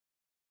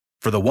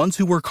For the ones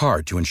who work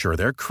hard to ensure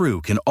their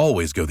crew can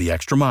always go the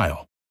extra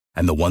mile,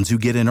 and the ones who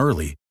get in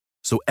early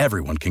so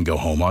everyone can go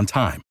home on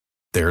time,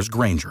 there's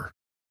Grainger,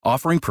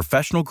 offering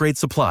professional-grade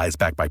supplies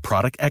backed by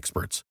product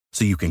experts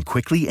so you can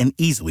quickly and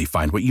easily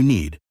find what you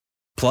need.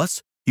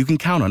 Plus, you can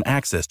count on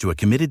access to a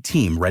committed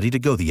team ready to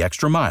go the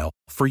extra mile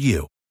for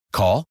you.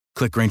 Call,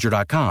 click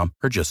Grainger.com,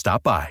 or just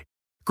stop by.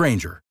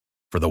 Grainger,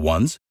 for the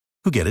ones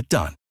who get it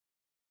done.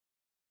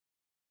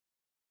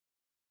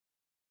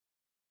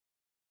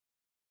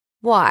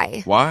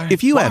 Why? Why?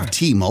 If you have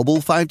T-Mobile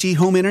 5G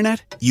home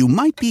internet, you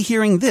might be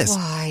hearing this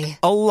Why?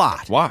 a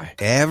lot. Why?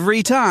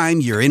 Every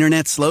time your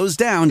internet slows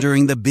down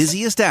during the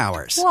busiest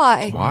hours.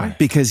 Why? Why?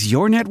 Because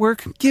your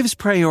network gives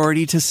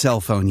priority to cell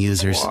phone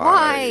users.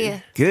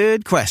 Why?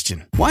 Good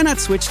question. Why not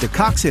switch to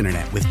Cox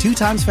Internet with 2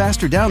 times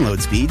faster download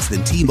speeds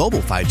than T-Mobile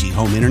 5G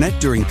home internet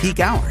during peak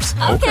hours?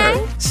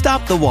 Okay.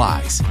 Stop the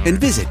whys and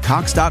visit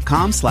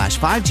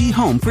cox.com/5G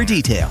home for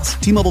details.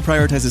 T-Mobile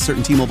prioritizes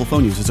certain T-Mobile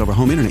phone users over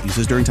home internet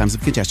users during times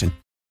of congestion.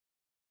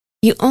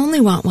 You only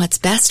want what's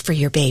best for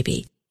your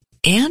baby.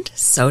 And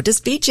so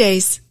does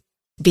BJ's.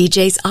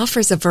 BJ's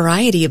offers a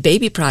variety of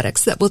baby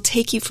products that will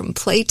take you from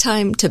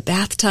playtime to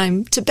bath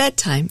time to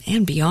bedtime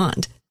and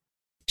beyond.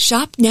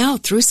 Shop now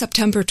through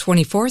September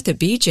 24th at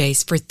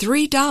BJ's for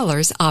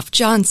 $3 off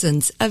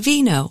Johnson's,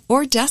 Aveeno,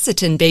 or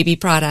Desitin baby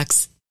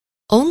products.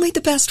 Only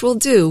the best will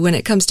do when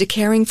it comes to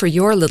caring for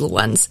your little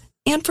ones,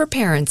 and for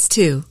parents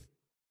too.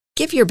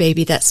 Give your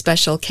baby that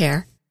special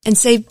care and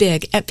save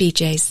big at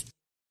BJ's.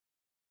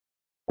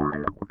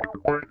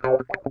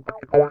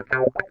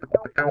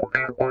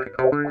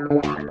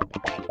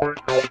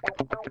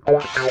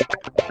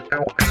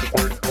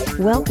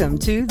 Welcome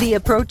to The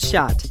Approach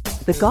Shot,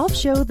 the golf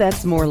show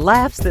that's more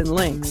laughs than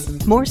links,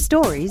 more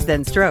stories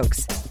than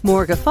strokes,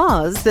 more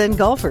guffaws than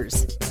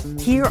golfers.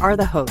 Here are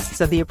the hosts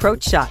of The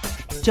Approach Shot,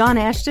 John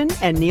Ashton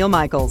and Neil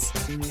Michaels.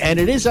 And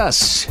it is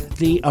us,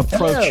 The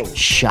Approach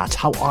Shot.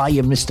 How are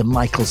you, Mr.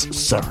 Michaels,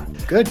 sir?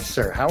 Good,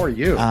 sir. How are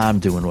you? I'm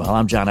doing well.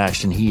 I'm John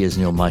Ashton. He is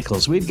Neil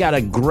Michaels. We've got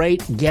a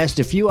great guest.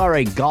 If you are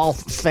a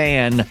golf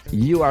fan,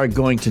 you are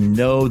going to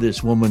know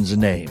this woman's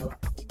name.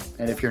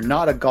 And if you're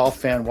not a golf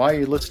fan, why are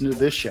you listening to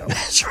this show?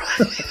 That's right.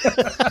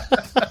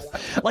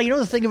 Well, you know,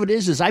 the thing of it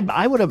is I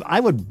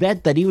would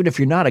bet that even if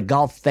you're not a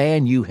golf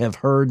fan, you have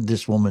heard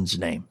this woman's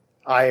name.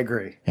 I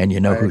agree. And you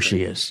know who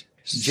she is.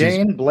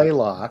 Jane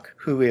Blalock,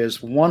 who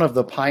is one of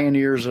the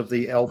pioneers of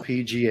the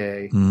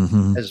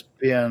LPGA, has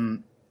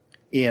been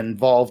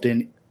involved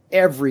in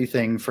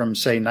everything from,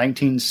 say,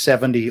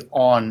 1970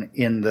 on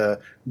in the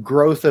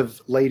growth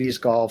of ladies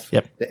golf,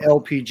 the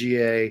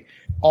LPGA,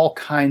 all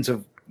kinds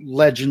of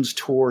Legends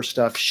Tour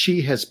stuff.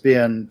 She has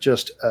been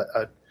just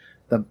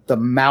the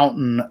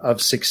mountain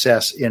of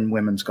success in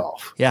women's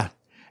golf. Yeah.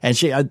 And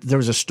there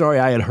was a story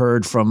I had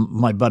heard from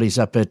my buddies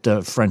up at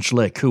French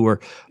Lick who were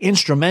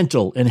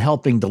instrumental in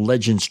helping the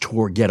Legends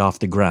Tour get off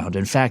the ground.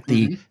 In fact,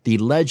 the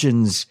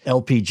Legends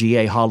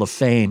LPGA Hall of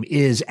Fame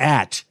is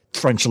at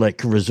French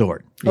Lick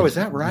Resort. Oh, is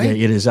that right?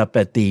 It is up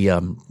at the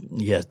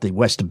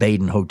West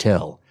Baden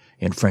Hotel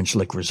in French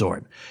Lick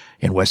Resort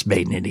in West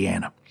Baden,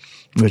 Indiana,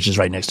 which is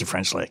right next to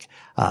French Lick.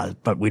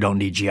 But we don't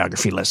need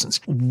geography lessons.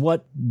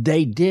 What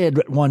they did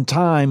at one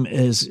time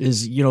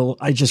is, you know,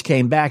 I just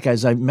came back,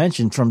 as I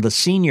mentioned, from the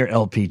senior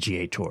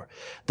LPGA Tour.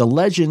 The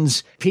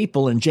Legends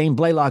people, and Jane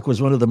Blalock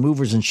was one of the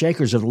movers and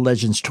shakers of the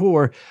Legends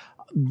Tour.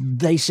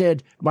 They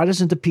said, why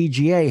doesn't the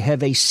PGA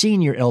have a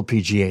senior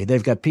LPGA?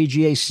 They've got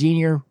PGA,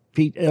 senior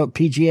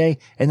PGA,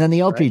 and then the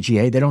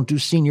LPGA. Right. They don't do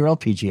senior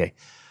LPGA.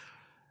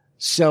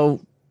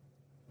 So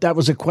that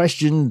was a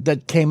question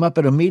that came up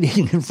at a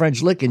meeting in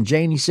French Lick, and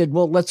Jane, he said,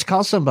 well, let's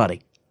call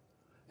somebody.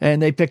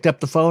 And they picked up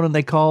the phone and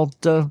they called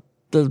the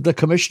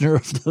commissioner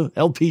of the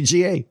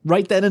LPGA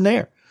right then and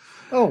there.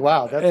 Oh,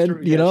 wow. That's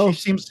true. You know,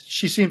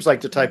 she seems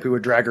like the type who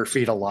would drag her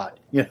feet a lot.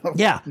 You know?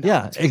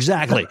 Yeah,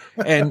 exactly.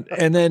 and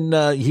then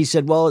he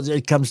said, well,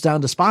 it comes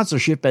down to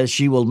sponsorship, as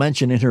she will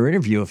mention in her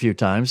interview a few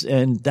times.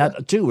 And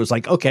that too was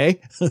like, okay,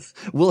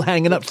 we'll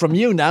hang it up from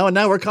you now. And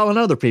now we're calling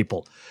other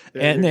people.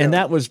 And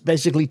that was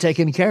basically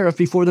taken care of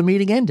before the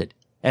meeting ended.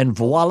 And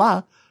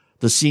voila,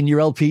 the senior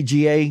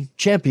LPGA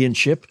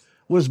championship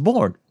was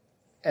born.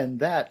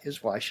 And that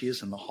is why she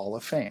is in the Hall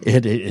of Fame.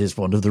 It is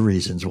one of the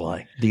reasons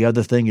why. The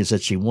other thing is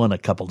that she won a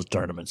couple of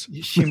tournaments.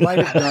 She might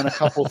have done a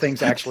couple of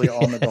things actually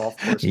on the golf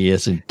course.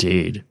 Yes,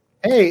 indeed.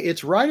 Hey,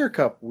 it's Ryder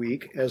Cup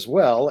week as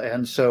well.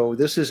 And so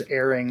this is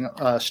airing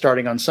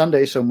starting on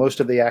Sunday. So most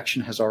of the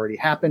action has already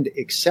happened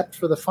except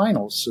for the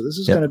finals. So this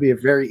is going to be a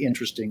very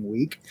interesting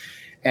week.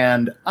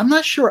 And I'm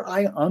not sure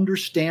I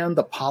understand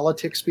the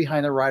politics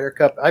behind the Ryder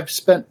Cup. I've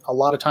spent a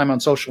lot of time on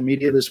social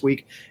media this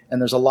week,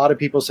 and there's a lot of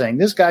people saying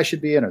this guy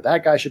should be in or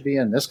that guy should be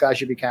in, this guy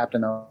should be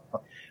captain.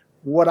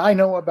 What I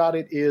know about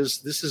it is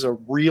this is a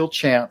real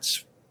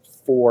chance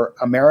for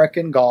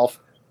American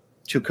golf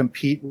to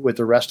compete with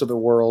the rest of the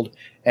world.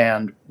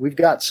 And we've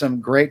got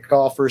some great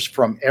golfers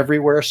from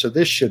everywhere, so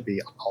this should be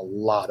a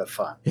lot of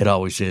fun. It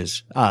always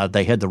is.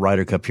 They had the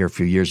Ryder Cup here a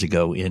few years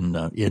ago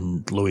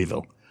in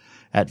Louisville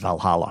at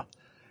Valhalla.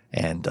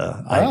 And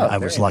I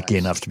was lucky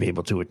nice. enough to be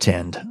able to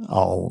attend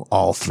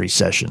all 3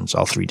 sessions,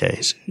 all 3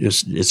 days.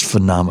 It's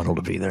phenomenal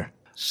to be there.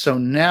 So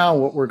now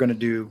what we're going to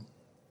do,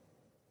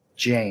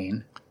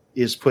 Jane,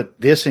 is put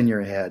this in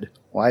your head.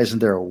 Why isn't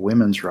there a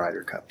women's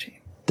Ryder Cup team?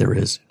 There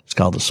is. It's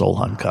called the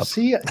Solheim Cup.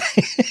 See,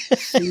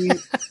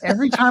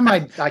 every time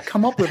I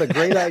come up with a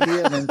great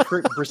idea and then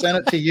present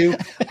it to you,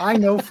 I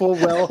know full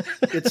well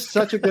it's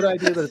such a good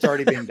idea that it's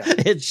already being done.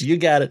 You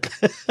got it.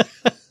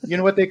 You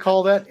know what they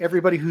call that?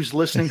 Everybody who's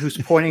listening, who's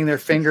pointing their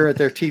finger at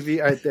their TV,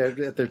 at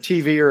their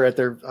TV or at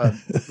their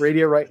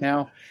radio right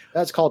now,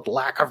 that's called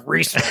lack of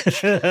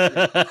research.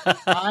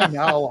 I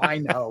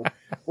know.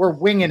 We're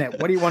winging it.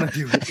 What do you want to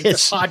do?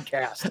 It's a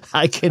podcast.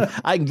 I can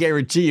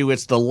guarantee you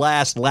it's the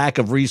last lack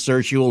of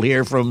research you will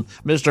hear from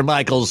Mr.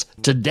 Michaels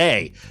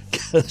today.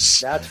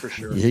 That's for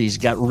sure. He's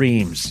got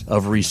reams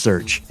of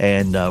research,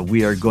 and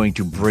we are going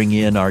to bring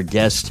in our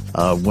guest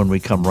when we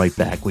come right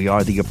back. We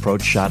are the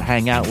Approach Shot.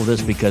 Hang out with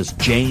us because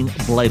Jane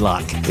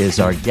Blalock is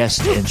our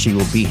guest, and she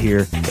will be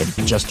here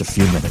in just a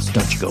few minutes.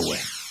 Don't you go away.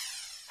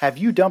 Have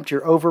you dumped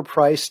your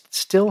overpriced,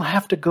 still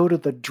have to go to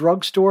the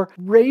drugstore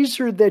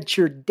razor that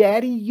your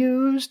daddy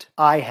used?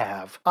 I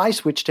have. I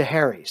switched to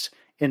Harry's.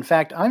 In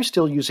fact, I'm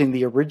still using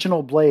the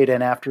original blade,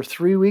 and after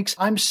 3 weeks,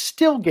 I'm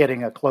still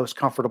getting a close,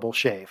 comfortable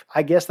shave.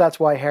 I guess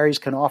that's why Harry's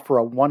can offer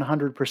a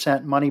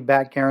 100%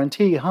 money-back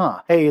guarantee,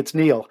 huh? Hey, it's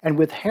Neil. And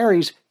with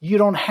Harry's, you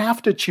don't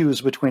have to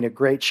choose between a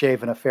great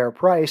shave and a fair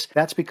price.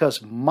 That's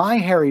because my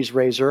Harry's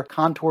razor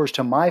contours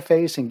to my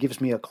face and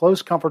gives me a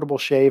close, comfortable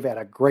shave at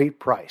a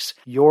great price.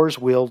 Yours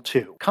will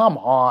too. Come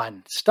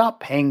on, stop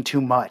paying too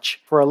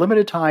much. For a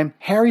limited time,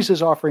 Harry's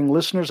is offering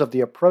listeners of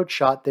the Approach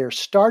Shot their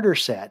starter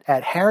set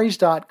at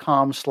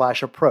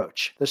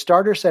harrys.com/approach. The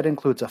starter set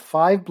includes a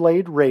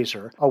 5-blade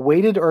razor, a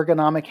weighted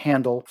ergonomic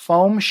handle,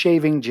 foam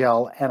shaving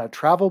gel, and a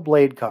travel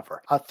blade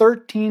cover. A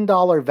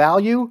 $13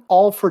 value,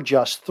 all for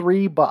just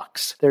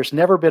 $3. There's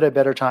never been a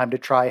better time to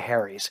try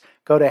Harry's.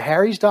 Go to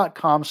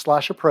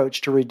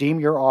harrys.com/approach to redeem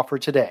your offer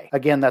today.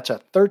 Again, that's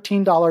a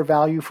 $13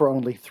 value for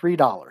only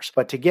 $3.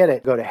 But to get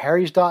it, go to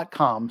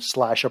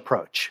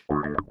harrys.com/approach.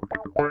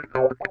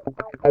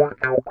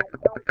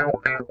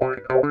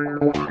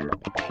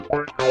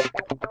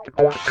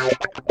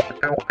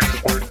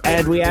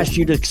 And we asked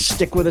you to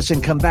stick with us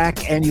and come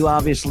back, and you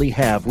obviously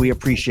have. We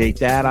appreciate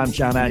that. I'm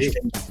John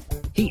Ashton.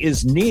 He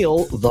is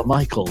Neil the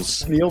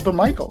Michaels. Neil the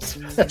Michaels.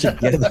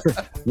 Together,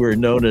 we're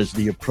known as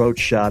the Approach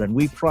Shot, and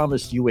we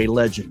promised you a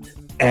legend.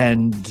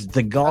 And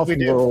the golf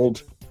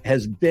world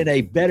has been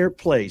a better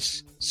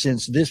place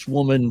since this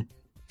woman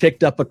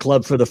picked up a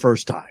club for the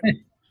first time.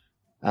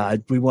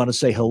 We want to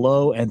say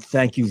hello and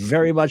thank you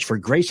very much for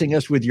gracing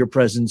us with your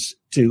presence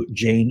to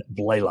Jane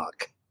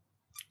Blalock.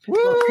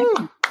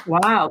 Woo!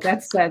 Wow,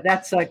 that's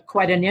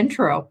quite an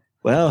intro.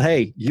 Well,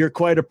 hey, you're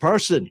quite a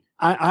person.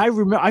 I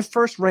remember I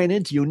first ran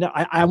into you. Now,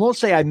 I won't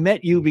say I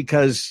met you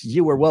because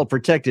you were well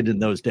protected in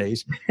those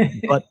days,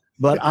 but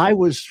I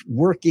was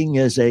working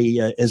as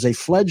a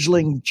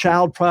fledgling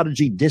child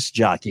prodigy disc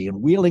jockey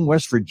in Wheeling,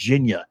 West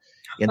Virginia,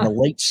 in the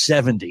late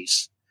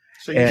 70s.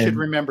 So you should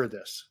remember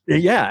this.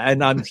 Yeah,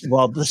 and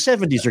the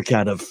 70s are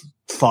kind of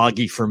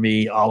foggy for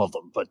me, all of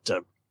them. But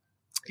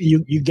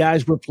you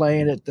guys were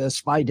playing at the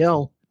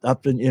Spidell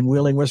up in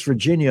Wheeling, West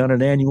Virginia on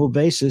an annual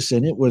basis,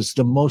 and it was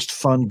the most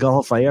fun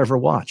golf I ever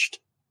watched.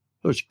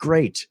 It was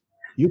great.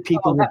 You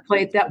people.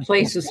 That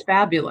place is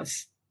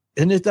fabulous.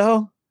 Isn't it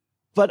though?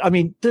 But I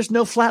mean, there's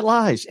no flat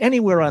lies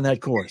anywhere on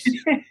that course.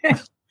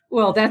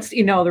 Well, that's,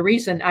 the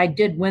reason I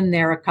did win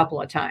there a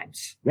couple of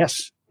times.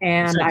 Yes.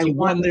 And I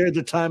won there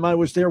the time I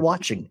was there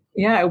watching.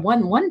 Yeah, I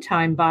won one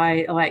time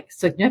by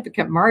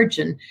significant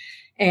margin.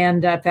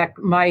 And in fact,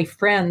 my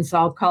friends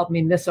all called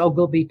me Miss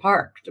Ogilvy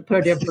Park to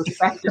put it in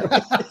perspective.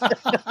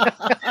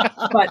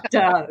 But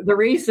the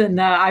reason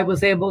I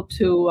was able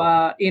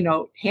to,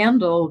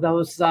 handle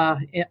those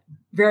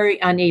very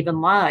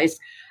uneven lies,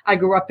 I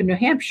grew up in New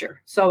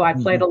Hampshire, so I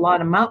played a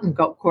lot of mountain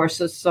goat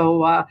courses.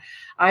 So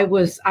I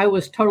was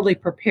totally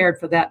prepared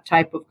for that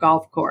type of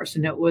golf course,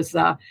 and it's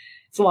a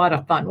lot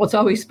of fun. Well, it's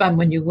always fun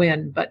when you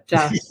win, but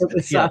it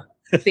was.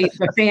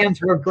 The fans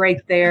were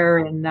great there,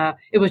 and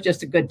it was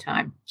just a good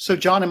time. So,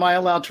 John, am I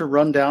allowed to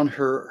run down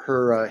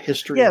her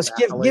history? Yes,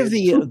 give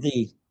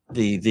the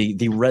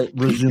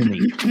resume.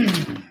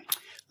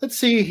 Let's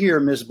see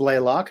here, Ms.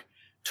 Blalock.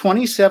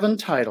 27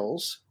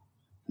 titles,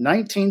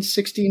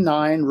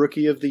 1969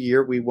 Rookie of the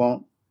Year.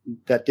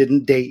 That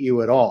didn't date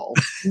you at all.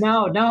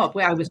 No,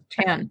 I was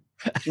 10.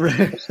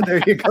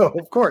 There you go,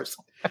 of course.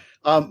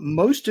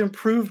 Most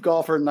improved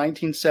golfer in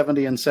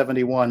 1970 and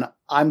 71.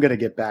 I'm going to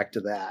get back to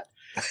that.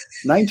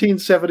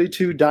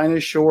 1972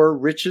 Dinah Shore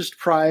richest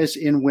prize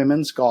in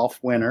women's golf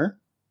winner.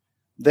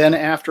 Then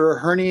after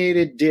a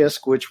herniated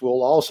disc, which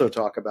we'll also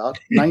talk about,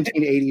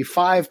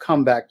 1985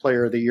 comeback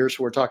player of the year.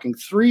 So we're talking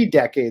 3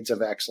 decades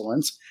of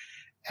excellence.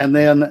 And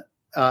then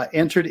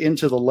entered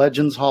into the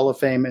Legends Hall of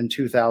Fame in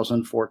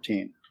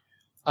 2014.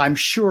 I'm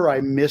sure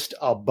I missed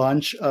a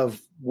bunch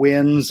of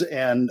wins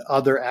and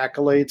other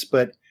accolades,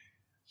 but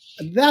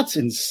That's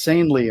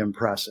insanely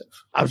impressive.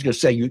 I was going to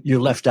say, you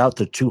left out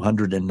the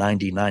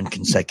 299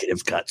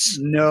 consecutive cuts.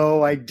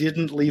 No, I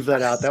didn't leave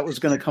that out. That was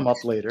going to come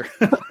up later.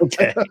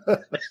 Okay.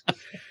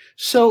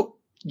 So,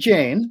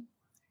 Jane,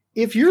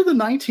 if you're the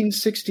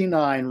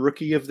 1969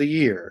 Rookie of the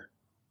Year,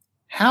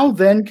 how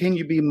then can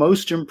you be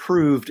most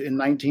improved in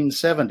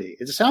 1970?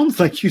 It sounds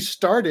like you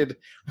started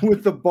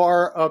with the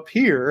bar up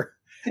here.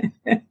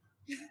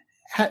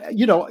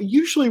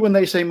 Usually when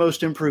they say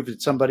most improved,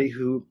 it's somebody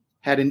who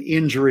had an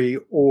injury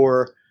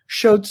or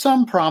showed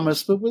some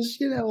promise, but was,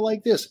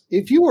 like this.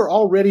 If you were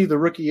already the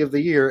Rookie of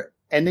the Year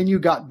and then you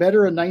got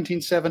better in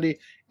 1970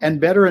 and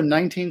better in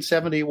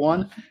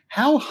 1971,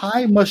 how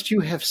high must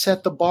you have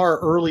set the bar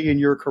early in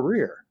your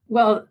career?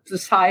 Well,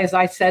 as high as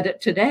I said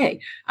it today.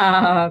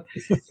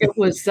 It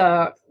was,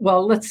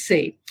 let's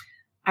see.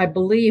 I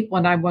believe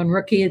when I won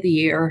Rookie of the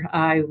Year,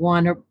 I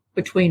won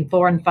between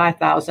 $4,000 and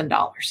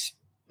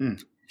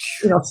 $5,000.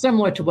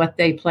 Similar to what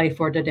they play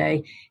for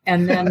today.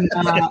 And then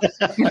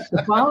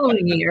the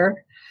following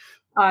year,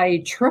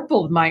 I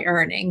tripled my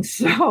earnings.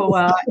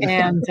 So,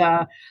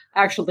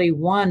 actually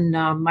won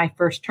my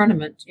first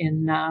tournament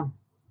in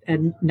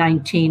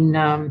 19,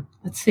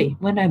 let's see,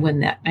 when did I win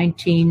that?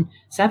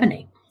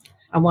 1970.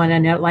 I won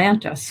in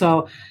Atlanta.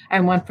 So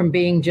I went from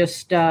being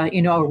just, a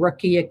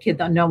rookie, a kid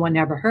that no one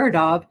ever heard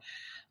of,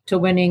 to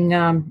winning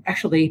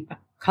actually a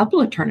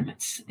couple of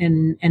tournaments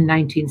in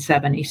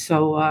 1970.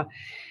 So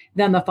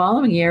then the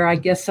following year, I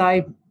guess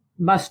I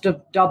must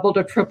have doubled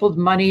or tripled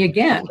money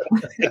again.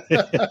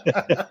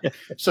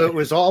 So it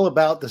was all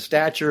about the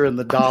stature and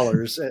the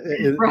dollars.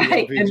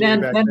 Right. And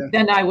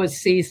then I was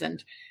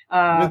seasoned.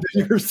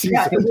 It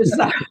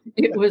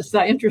was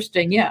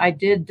interesting. Yeah, I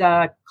did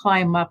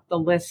climb up the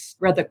list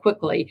rather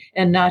quickly,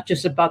 and not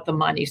just about the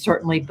money,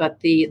 certainly, but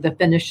the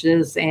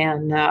finishes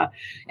and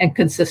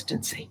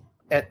consistency.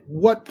 At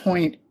what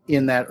point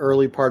in that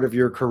early part of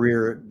your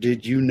career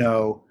did you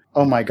know,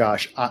 oh my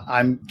gosh,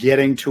 I'm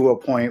getting to a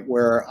point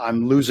where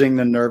I'm losing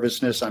the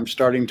nervousness. I'm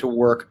starting to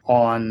work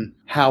on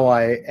how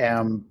I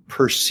am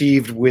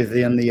perceived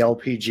within the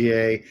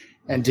LPGA.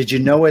 And did you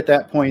know at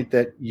that point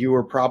that you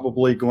were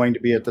probably going to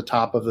be at the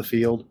top of the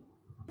field?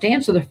 To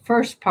answer the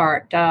first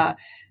part,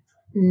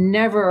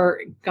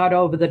 never got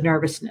over the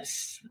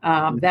nervousness.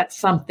 That's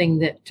something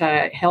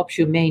that helps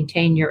you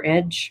maintain your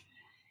edge.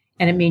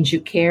 And it means you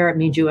care. It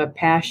means you have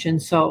passion.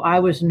 So I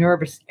was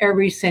nervous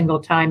every single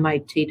time I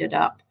teed it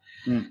up.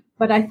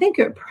 But I think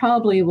it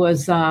probably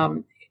was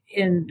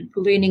in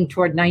leaning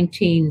toward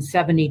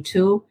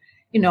 1972.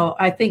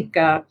 I think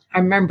I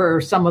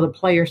remember some of the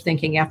players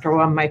thinking after I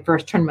won my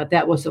first tournament,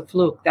 that was a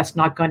fluke. That's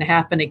not going to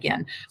happen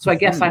again. So I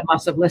guess I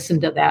must have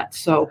listened to that.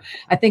 So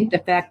I think the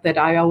fact that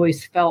I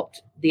always felt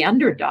the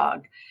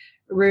underdog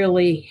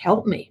really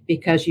helped me,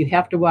 because you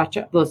have to watch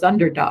out those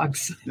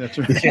underdogs. That's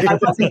right. I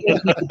wasn't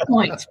getting the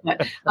points,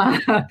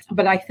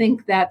 but I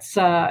think that's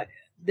that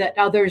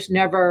others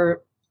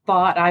never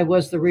thought I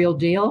was the real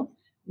deal.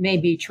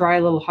 Maybe try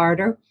a little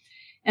harder.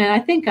 And I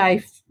think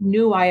I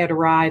knew I had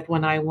arrived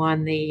when I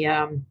won the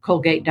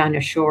Colgate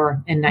Dinah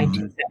Shore in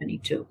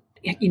 1972.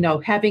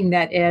 Having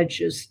that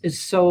edge is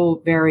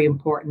so very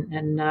important,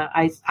 and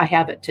I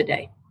have it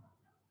today.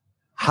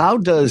 How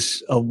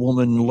does a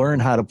woman learn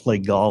how to play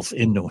golf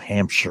in New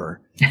Hampshire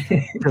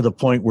to the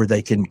point where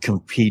they can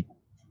compete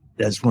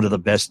as one of the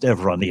best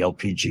ever on the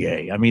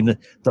LPGA? I mean,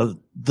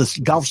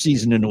 the golf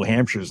season in New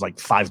Hampshire is like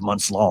 5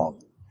 months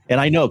long. And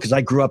I know because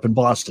I grew up in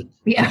Boston.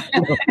 Yeah.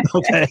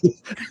 Okay.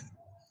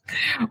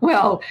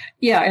 Well,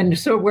 yeah, and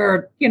so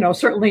we're,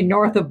 certainly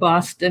north of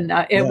Boston.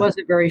 It was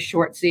a very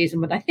short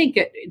season, but I think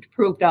it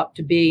proved out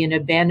to be an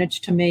advantage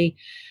to me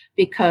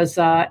because,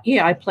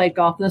 I played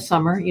golf in the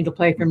summer,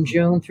 play from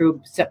June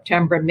through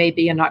September,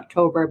 maybe in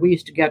October. We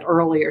used to get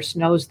earlier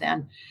snows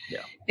then.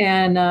 Yeah.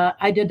 And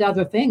I did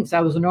other things.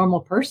 I was a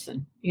normal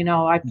person.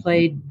 I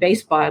played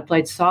baseball, I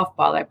played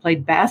softball, I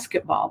played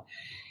basketball.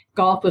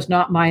 Golf was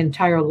not my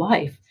entire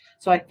life.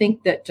 So I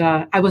think that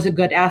I was a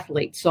good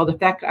athlete. So the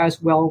fact that I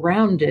was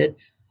well-rounded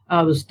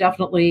was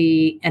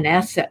definitely an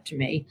asset to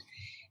me.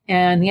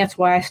 And that's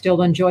why I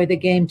still enjoy the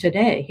game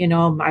today.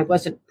 I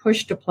wasn't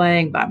pushed to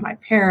playing by my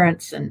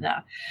parents, and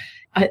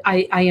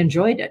I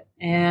enjoyed it.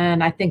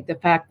 And I think the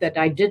fact that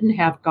I didn't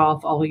have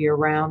golf all year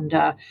round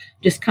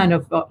just kind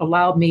of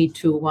allowed me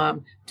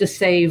to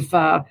save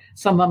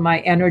some of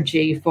my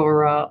energy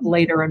for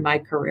later in my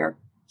career.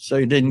 So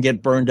you didn't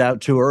get burned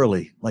out too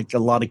early, like a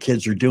lot of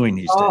kids are doing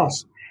these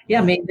days. Yeah,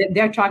 I mean,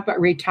 they're talking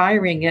about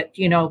retiring at,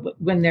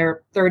 when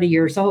they're 30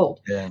 years old.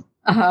 Yeah.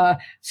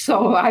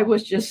 So I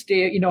was just,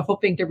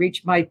 hoping to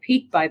reach my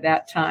peak by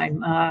that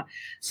time.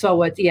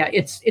 So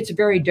it's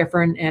very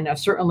different, and I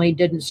certainly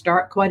didn't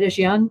start quite as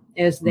young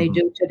as they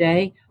do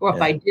today. Or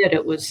if I did,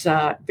 it was,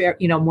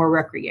 more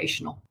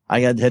recreational.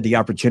 I had the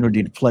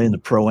opportunity to play in the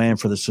Pro-Am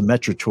for the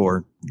Symetra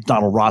Tour,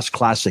 Donald Ross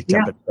Classic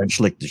up at French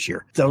Lick this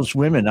year. Those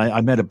women,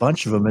 I met a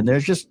bunch of them, and they're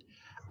just,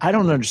 I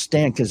don't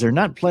understand, because they're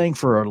not playing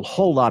for a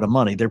whole lot of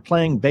money. They're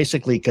playing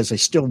basically because they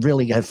still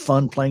really have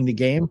fun playing the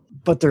game,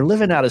 but they're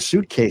living out of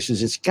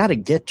suitcases. It's got to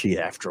get to you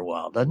after a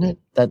while, doesn't it?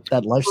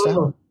 That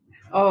lifestyle.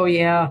 Oh,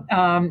 yeah.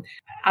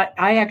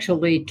 I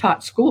actually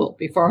taught school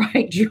before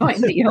I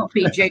joined the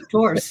LPGA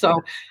Tour.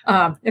 So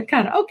it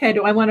kind of, okay,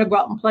 do I want to go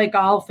out and play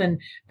golf and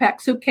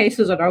pack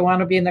suitcases, or do I want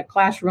to be in the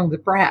classroom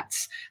with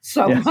brats?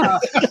 So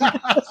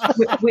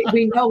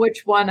we know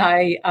which one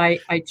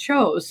I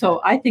chose. So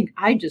I think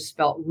I just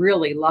felt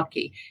really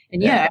lucky.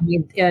 And I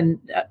mean,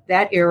 in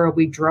that era,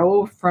 we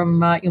drove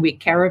from, we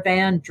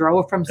caravan,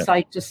 drove from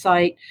site to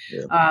site.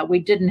 Yeah. We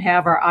didn't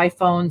have our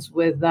iPhones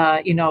with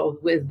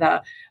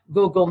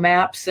Google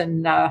Maps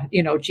and,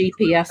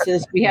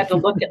 GPSs. We had to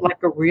look at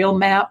like a real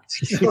map.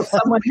 So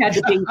someone had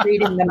to be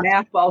reading the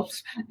map while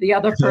the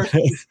other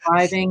person was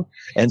driving.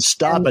 And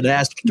stop and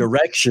ask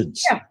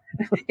directions. Yeah.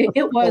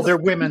 It was. Well, they're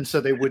women,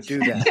 so they would do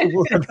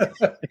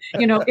that.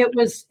 It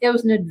was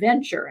an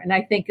adventure. And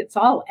I think it's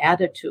all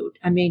attitude.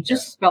 I mean,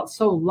 just felt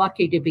so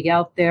lucky to be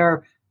out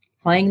there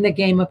playing the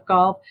game of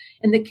golf.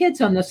 And the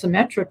kids on the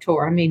Symetra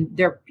Tour, I mean,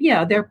 they're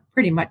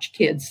pretty much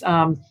kids.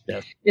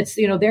 It's,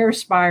 they're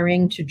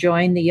aspiring to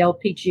join the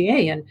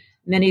LPGA, and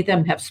many of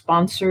them have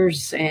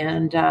sponsors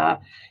and,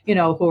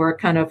 who are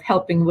kind of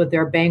helping with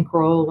their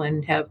bankroll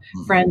and have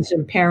friends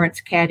and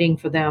parents caddying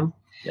for them.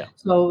 Yeah.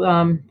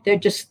 So they're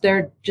just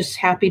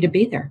happy to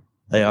be there.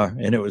 They are.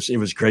 And it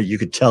was great. You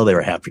could tell they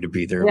were happy to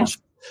be there. Yeah.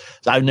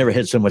 I've never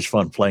had so much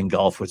fun playing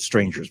golf with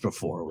strangers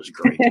before. It was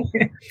great.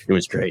 It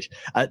was great.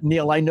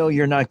 Neil, I know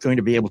you're not going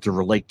to be able to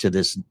relate to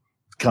this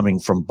coming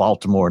from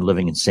Baltimore and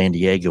living in San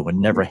Diego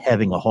and never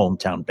having a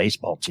hometown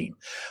baseball team.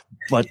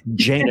 But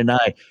Jane and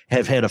I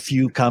have had a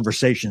few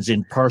conversations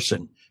in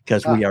person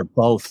because we are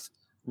both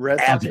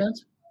Red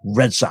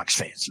Sox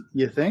fans.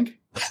 You think?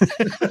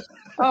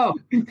 Oh,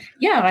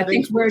 yeah. I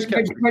think we're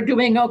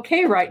doing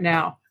okay right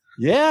now.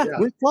 Yeah.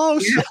 We're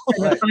close. Yeah, it's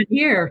been a fun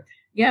year.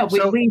 Yeah,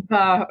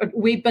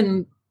 we've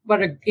been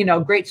what a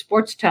great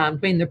sports town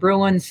between the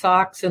Bruins,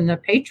 Sox, and the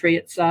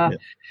Patriots.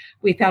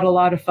 We've had a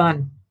lot of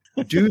fun.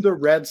 Do the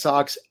Red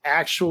Sox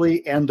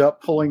actually end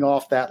up pulling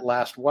off that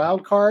last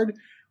wild card,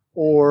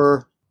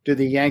 or do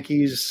the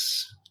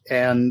Yankees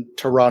and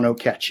Toronto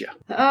catch you?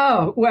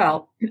 Oh,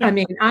 well, I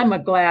mean, I'm a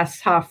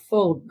glass half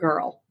full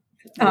girl.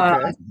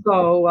 Okay.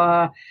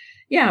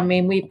 Yeah, I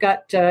mean, we've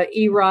got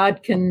Erod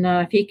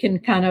if he can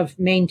kind of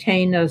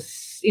maintain a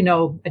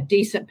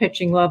decent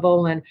pitching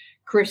level, and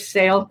Chris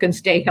Sale can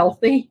stay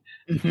healthy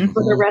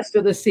for the rest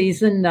of the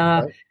season.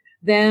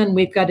 Then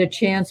we've got a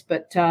chance,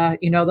 but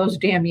those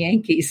damn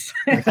Yankees.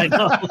 I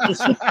know.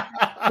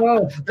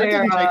 That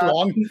didn't take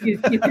long. You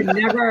can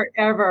never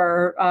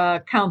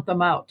ever count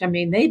them out. I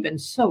mean, they've been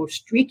so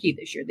streaky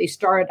this year. They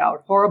started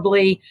out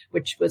horribly,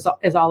 which is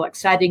all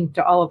exciting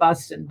to all of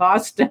us in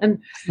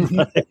Boston.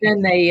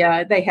 Then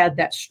they had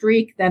that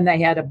streak. Then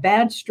they had a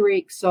bad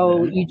streak.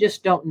 So you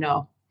just don't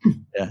know.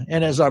 Yeah,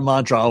 and as our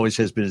mantra always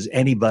has been, is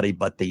anybody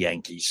but the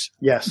Yankees.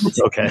 Yes.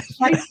 Okay.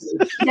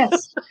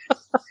 Yes.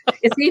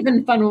 It's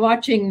even fun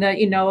watching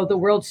the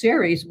World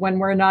Series when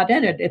we're not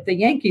in it, if the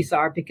Yankees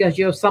are, because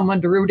you have someone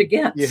to root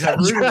against. You have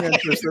rooting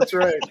interest. That's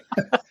right.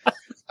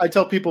 I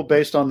tell people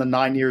based on the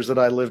 9 years that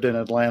I lived in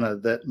Atlanta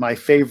that my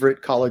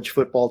favorite college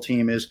football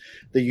team is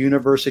the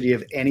University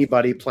of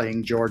Anybody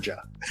playing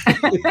Georgia.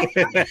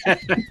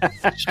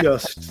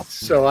 Just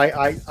so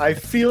I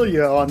feel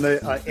you on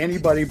the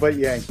anybody but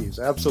Yankees.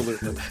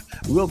 Absolutely.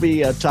 We'll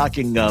be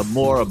talking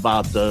more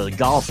about the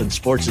golf and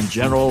sports in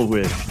general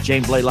with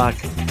Jane Blalock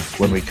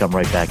when we come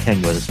right back.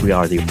 Hang with us. We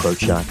are The Approach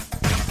Shot.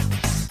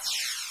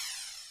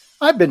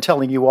 I've been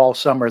telling you all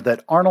summer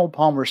that Arnold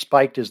Palmer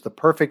Spiked is the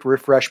perfect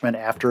refreshment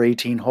after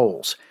 18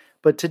 holes.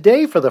 But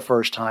today, for the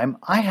first time,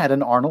 I had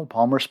an Arnold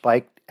Palmer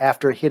Spiked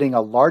after hitting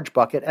a large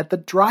bucket at the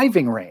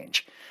driving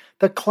range.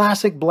 The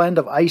classic blend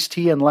of iced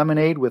tea and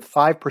lemonade with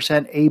 5%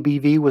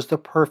 ABV was the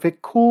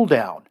perfect cool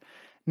down.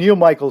 Neil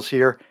Michaels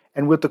here,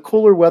 and with the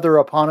cooler weather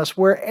upon us,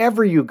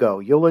 wherever you go,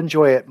 you'll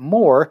enjoy it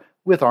more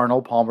with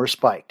Arnold Palmer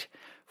Spiked.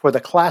 For the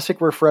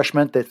classic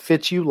refreshment that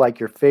fits you like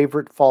your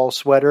favorite fall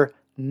sweater,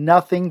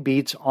 nothing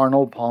beats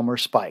Arnold Palmer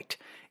Spiked.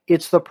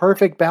 It's the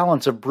perfect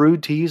balance of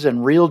brewed teas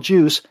and real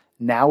juice,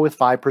 now with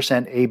 5%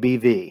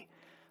 ABV.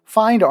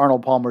 Find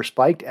Arnold Palmer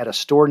Spiked at a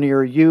store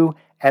near you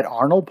at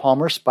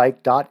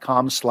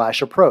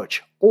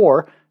arnoldpalmerspiked.com/approach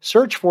or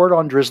search for it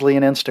on Drizzly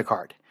and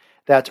Instacart.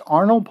 That's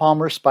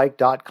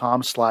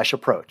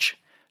arnoldpalmerspiked.com/approach.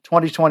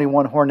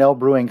 2021 Hornell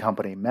Brewing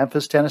Company,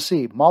 Memphis,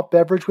 Tennessee. Malt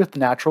beverage with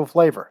natural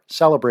flavor.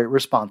 Celebrate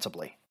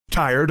responsibly.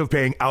 Tired of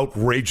paying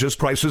outrageous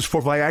prices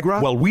for Viagra?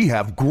 Well, we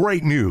have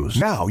great news.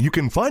 Now you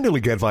can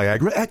finally get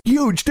Viagra at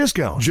huge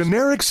discounts.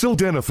 Generic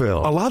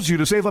Sildenafil allows you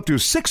to save up to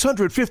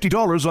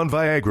 $650 on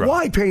Viagra.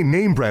 Why pay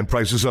name brand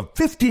prices of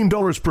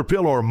 $15 per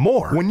pill or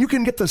more when you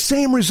can get the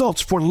same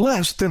results for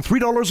less than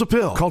 $3 a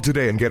pill? Call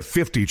today and get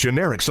 50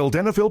 generic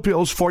Sildenafil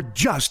pills for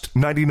just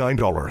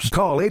 $99.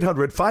 Call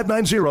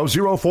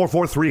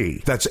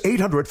 800-590-0443. That's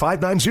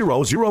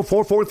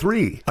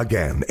 800-590-0443.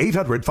 Again,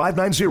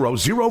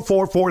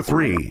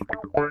 800-590-0443.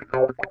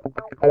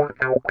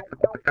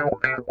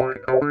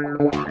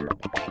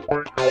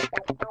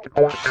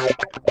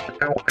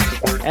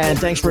 And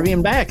thanks for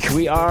being back.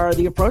 We are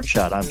The Approach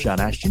Shot. I'm John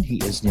Ashton. He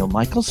is Neil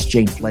Michaels.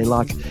 Jane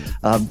Blalock.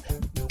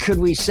 could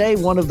we say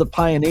one of the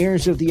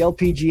pioneers of the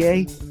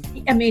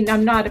LPGA? I mean,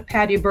 I'm not a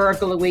Patty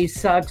Berg, Louise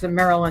Suggs, and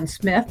Marilyn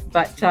Smith,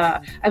 but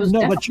I was.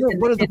 No, but you're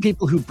one of the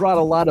people who brought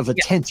a lot of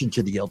attention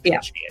to the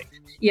LPGA.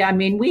 Yeah, I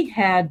mean, we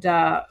had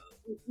the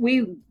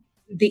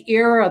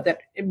era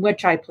in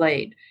which I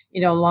played,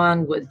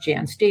 along with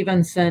Jan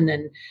Stevenson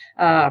and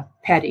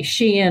Patty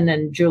Sheehan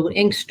and Julie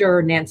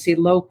Inkster, Nancy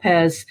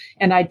Lopez,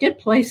 and I did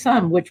play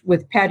some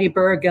with Patty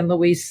Berg and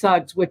Louise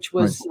Suggs, which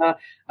was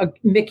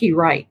Mickey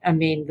Wright. I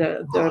mean,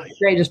 the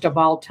greatest of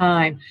all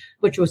time,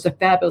 which was a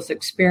fabulous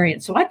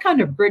experience. So I kind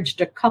of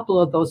bridged a couple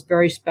of those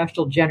very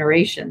special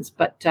generations,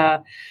 but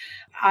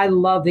I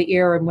love the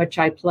era in which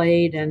I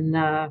played, and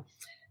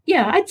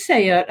I'd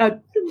say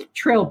a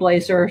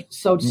trailblazer,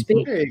 so to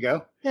speak. There you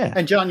go. Yeah.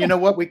 And John, you know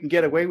what? We can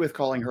get away with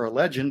calling her a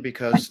legend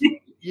because,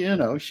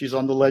 she's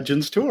on the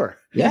Legends Tour.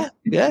 Yeah.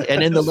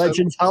 And in the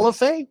Legends Hall of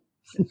Fame.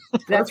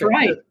 That's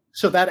right.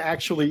 So that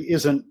actually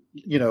isn't,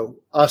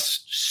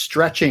 us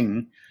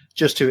stretching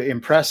just to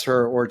impress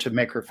her or to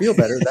make her feel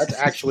better. That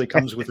actually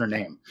comes with her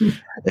name.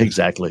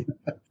 Exactly.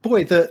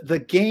 Boy,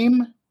 the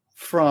game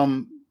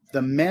from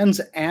the men's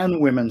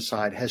and women's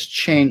side has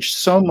changed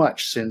so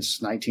much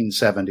since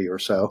 1970 or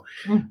so.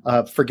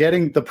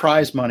 Forgetting the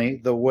prize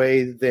money, the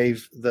way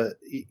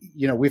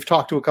we've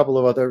talked to a couple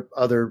of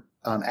other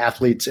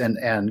athletes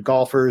and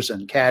golfers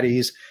and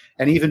caddies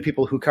and even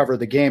people who cover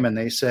the game, and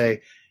they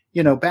say,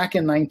 back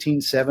in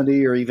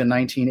 1970 or even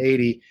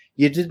 1980,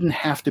 you didn't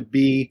have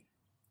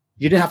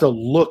to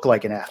look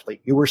like an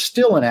athlete. You were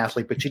still an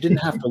athlete, but you didn't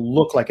have to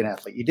look like an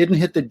athlete. You didn't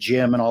hit the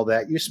gym and all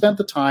that. You spent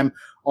the time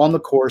on the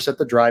course at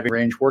the driving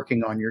range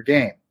working on your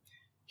game.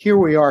 Here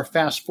we are,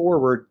 fast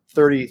forward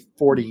 30,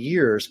 40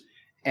 years,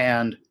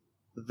 and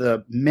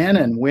the men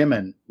and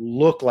women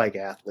look like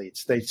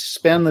athletes. They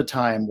spend the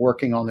time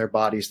working on their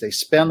bodies. They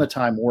spend the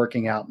time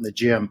working out in the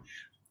gym.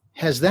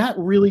 Has that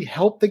really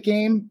helped the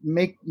game,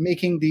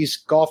 making these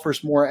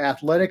golfers more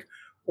athletic,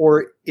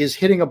 or is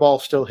hitting a ball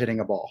still hitting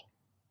a ball?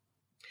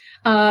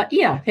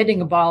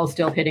 Hitting a ball is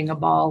still hitting a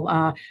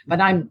ball.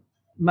 But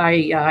my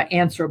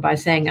answer by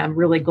saying I'm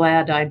really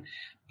glad I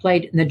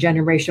played in the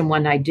generation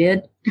when I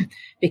did,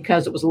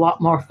 because it was a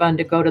lot more fun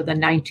to go to the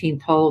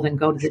 19th hole than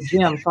go to the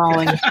gym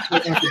following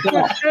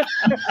the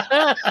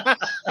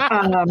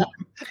ball.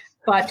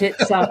 But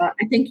it's I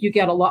think you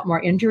get a lot more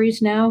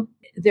injuries now.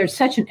 There's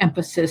such an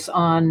emphasis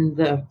on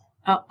the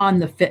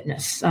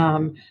fitness,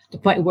 the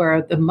point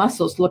where the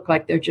muscles look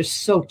like they're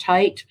just so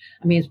tight.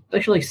 I mean,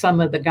 especially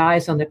some of the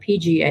guys on the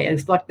PGA,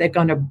 it's like they're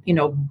going to,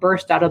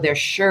 burst out of their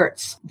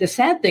shirts. The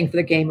sad thing for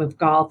the game of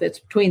golf, it's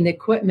between the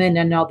equipment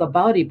and now the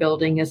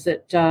bodybuilding, is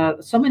that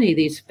so many of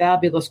these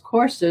fabulous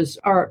courses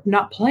are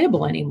not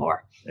playable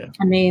anymore. Yeah.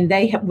 I mean,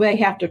 they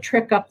have to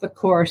trick up the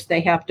course.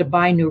 They have to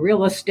buy new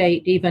real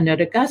estate, even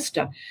at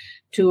Augusta,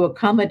 to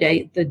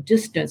accommodate the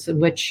distance in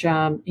which,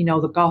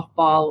 the golf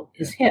ball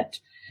is hit.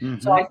 Mm-hmm.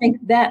 So I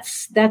think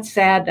that's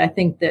sad. I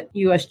think that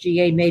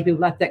USGA maybe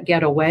let that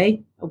get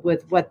away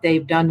with what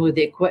they've done with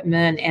the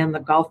equipment and the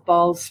golf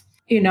balls.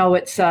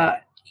 It's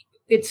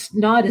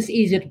not as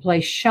easy to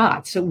play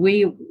shots. So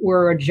we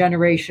were a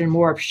generation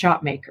more of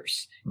shot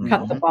makers,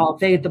 cut the ball,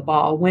 fade the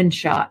ball, win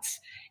shots.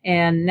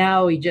 And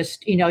now you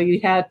just, you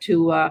had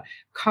to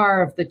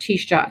carve the tee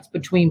shots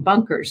between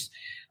bunkers,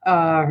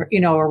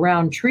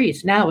 around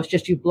trees. Now it's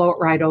just you blow it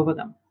right over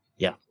them.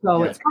 Yeah.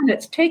 So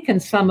it's taken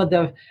some of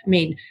the,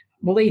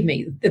 believe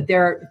me, that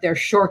their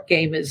short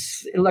game it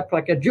looked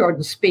like a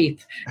Jordan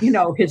Spieth,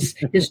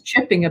 his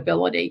chipping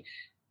ability,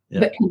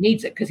 but he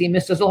needs it because he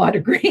misses a lot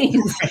of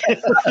greens.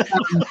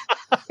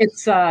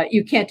 It's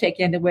you can't take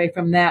anything away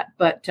from that,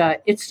 but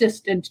it's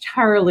just an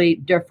entirely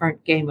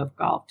different game of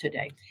golf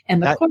today.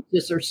 And the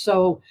courses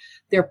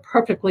they're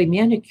perfectly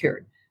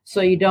manicured. So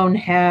you don't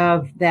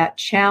have that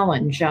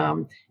challenge.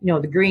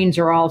 The greens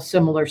are all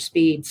similar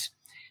speeds.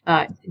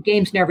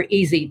 Game's never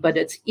easy, but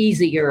it's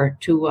easier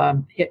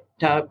to hit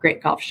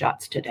great golf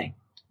shots today.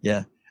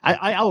 Yeah.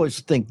 I always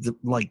think that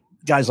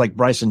guys like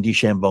Bryson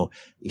DeChambeau,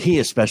 he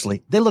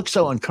especially, they look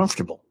so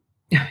uncomfortable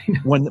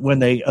when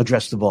they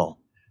address the ball.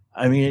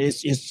 I mean,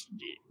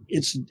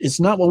 it's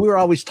not what we were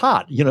always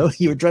taught.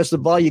 You address the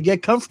ball, you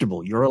get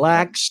comfortable, you're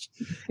relaxed,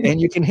 and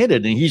you can hit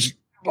it. And he's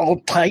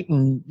all tight,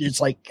 and it's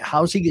like,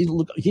 how's he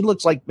look? He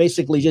looks like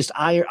basically just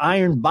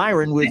Iron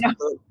Byron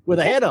with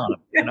a head on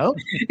him.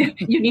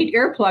 You need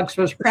earplugs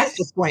for his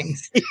practice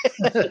swings.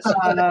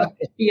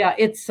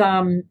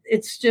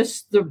 It's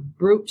just the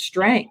brute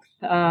strength.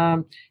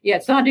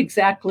 It's not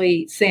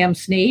exactly Sam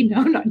Snead.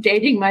 I'm not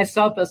dating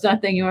myself. It's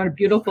nothing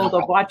beautiful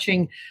to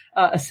watching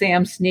a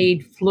Sam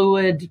Snead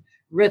fluid,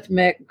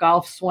 rhythmic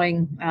golf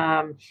swing.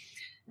 No,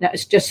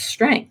 it's just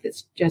strength.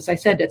 It's just, I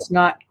said, it's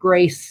not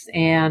grace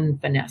and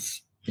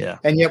finesse. Yeah.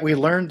 And yet we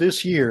learned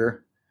this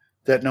year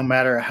that no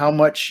matter how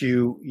much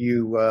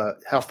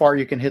how far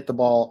you can hit the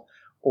ball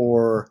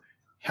or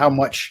how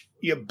much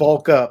you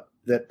bulk up,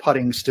 that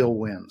putting still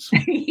wins.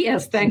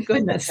 Yes, thank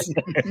goodness.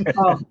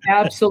 Oh,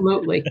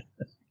 absolutely.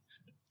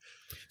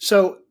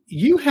 So,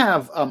 you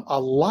have a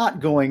lot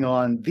going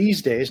on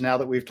these days. Now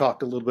that we've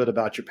talked a little bit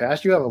about your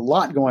past, you have a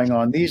lot going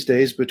on these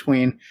days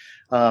between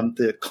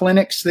the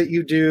clinics that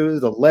you do,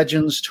 the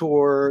Legends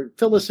Tour.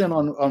 Fill us in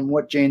on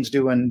what Jane's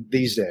doing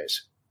these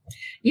days.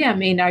 Yeah, I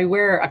mean, I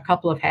wear a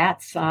couple of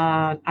hats.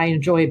 I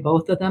enjoy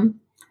both of them,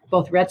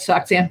 both Red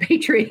Sox and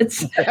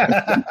Patriots.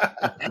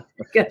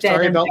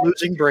 Sorry about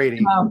losing Brady.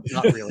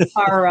 Not really.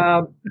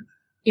 I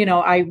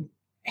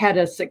had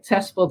a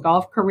successful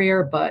golf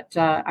career, but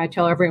I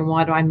tell everyone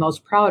what I'm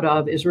most proud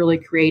of is really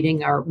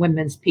creating our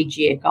women's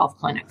PGA golf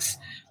clinics.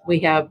 We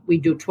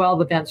do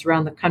 12 events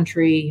around the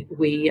country.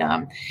 We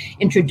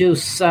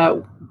introduce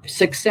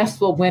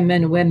successful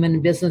women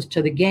in business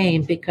to the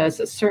game because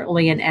it's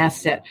certainly an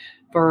asset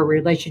for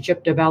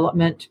relationship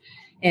development.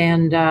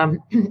 And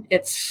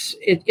it's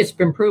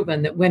been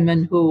proven that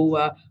women who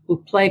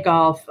play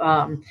golf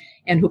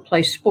and who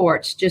play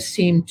sports just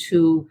seem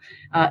to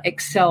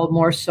excel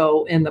more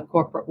so in the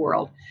corporate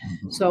world.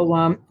 Mm-hmm.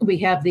 So we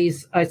have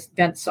these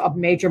events of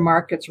major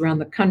markets around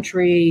the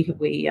country.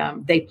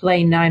 They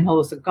play 9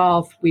 holes of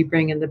golf. We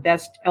bring in the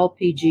best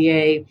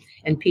LPGA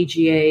and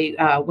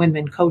PGA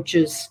women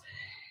coaches.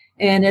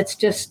 And it's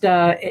just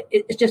a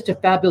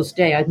fabulous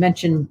day. I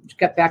mentioned,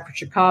 got back from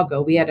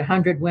Chicago. We had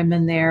 100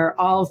 women there,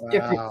 all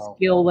different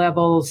skill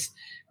levels.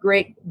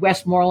 Great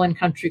Westmoreland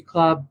Country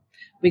Club.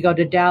 We go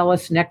to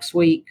Dallas next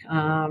week.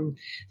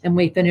 Then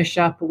we finish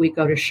up. We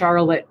go to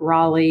Charlotte,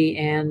 Raleigh,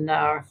 and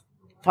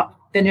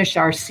finish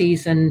our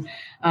season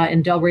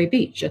in Delray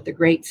Beach at the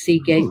Great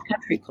Seagate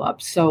Country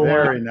Club. So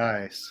very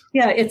nice.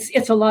 Yeah,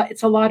 it's a lot.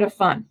 It's a lot of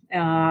fun.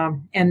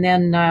 And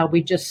then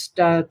we just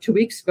 2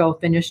 weeks ago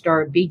finished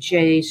our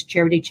BJ's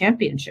Charity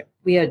Championship.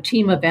 We had a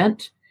team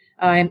event.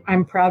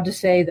 I'm proud to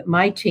say that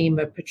my team,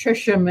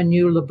 Patricia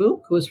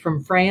Menu-Lebouc, who's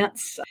from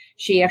France,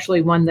 she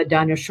actually won the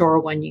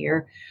Dinosaur one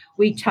year.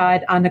 We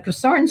tied Annika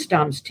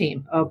Sorenstam's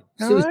team of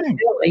Susan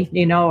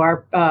Bailey,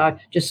 our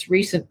just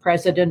recent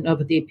president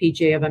of the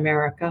PGA of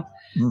America.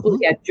 Mm-hmm.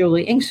 We had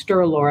Julie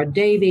Inkster, Laura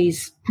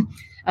Davies,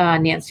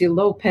 Nancy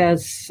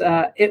Lopez.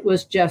 It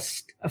was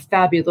just a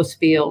fabulous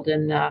field.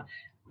 And,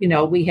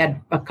 we had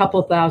a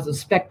couple thousand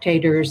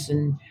spectators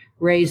and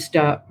raised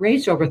over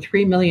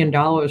 $3 million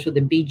with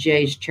the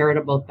BJ's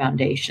Charitable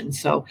Foundation.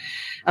 So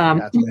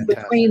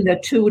between the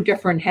 2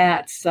 different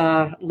hats,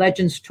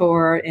 Legends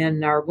Tour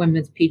and our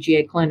women's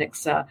PGA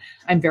clinics,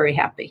 I'm very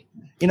happy.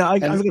 I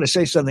was going to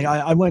say something.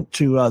 I went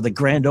to the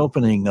grand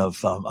opening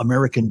of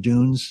American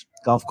Dunes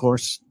Golf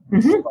Course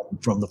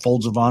from the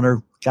Folds of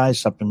Honor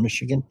guys up in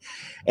Michigan,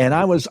 and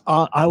I was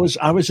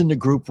in the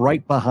group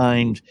right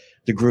behind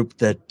the group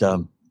that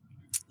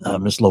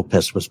Miss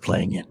Lopez was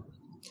playing in,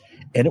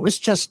 and it was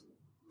just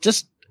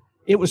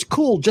it was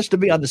cool just to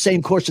be on the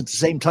same course at the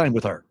same time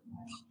with her.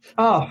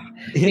 Oh,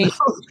 she's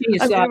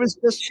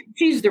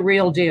the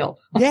real deal.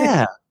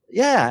 Yeah.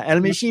 And I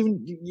mean,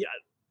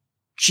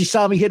 she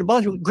saw me hit a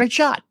ball. Great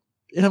shot.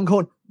 And I'm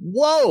going,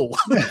 whoa.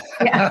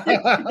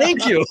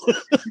 Thank you.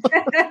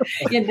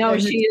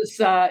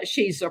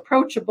 She's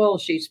approachable.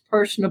 She's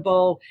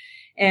personable.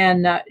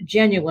 And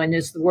genuine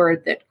is the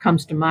word that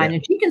comes to mind. Yeah.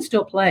 And she can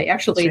still play.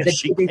 Actually, the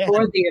day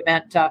before the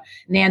event,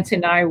 Nancy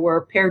and I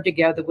were paired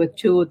together with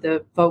 2 of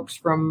the folks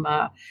from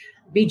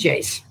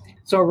BJ's.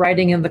 So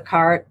riding in the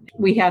cart,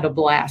 we had a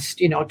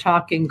blast,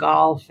 talking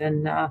golf.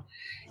 And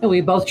we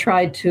both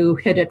tried to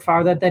hit it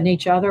farther than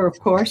each other, of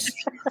course.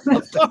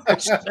 But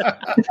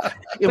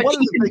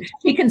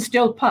she can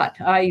still putt.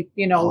 I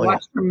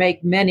watched her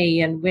make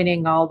many and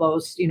winning all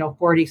those,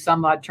 40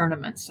 some odd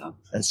tournaments. So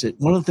that's it.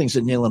 One of the things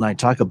that Neil and I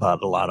talk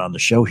about a lot on the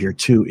show here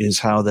too is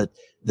how that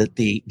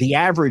the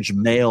average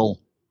male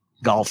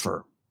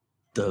golfer,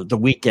 the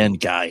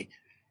weekend guy,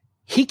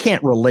 he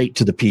can't relate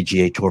to the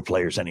PGA Tour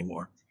players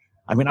anymore.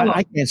 I mean,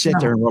 I can't sit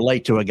there and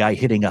relate to a guy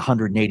hitting a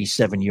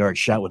 187-yard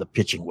shot with a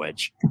pitching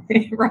wedge.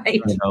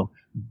 Right.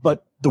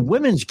 But the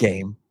women's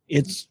game,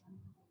 it's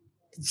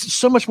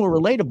so much more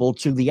relatable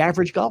to the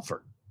average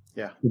golfer.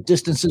 Yeah. The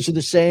distances are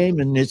the same,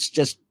 and it's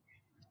just,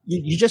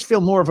 you just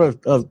feel more of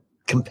a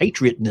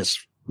compatriotness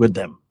with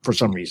them for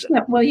some reason.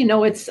 Yeah, well,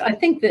 I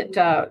think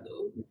that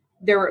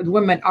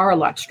women are a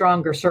lot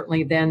stronger,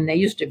 certainly, than they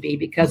used to be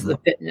because of the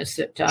fitness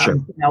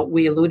that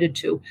we alluded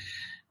to.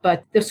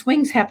 But the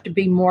swings have to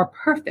be more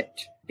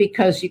perfect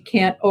because you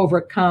can't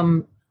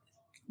overcome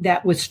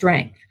that with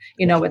strength.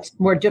 It's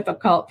more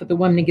difficult for the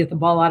women to get the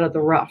ball out of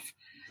the rough.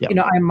 Yep.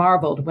 I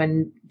marveled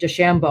when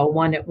DeChambeau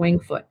won at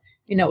Wingfoot.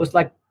 It was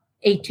like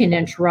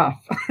 18-inch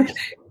rough.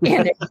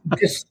 And it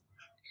just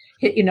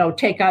hit,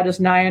 take out his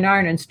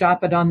 9-iron and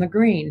stop it on the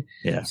green.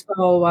 Yeah.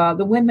 So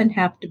the women you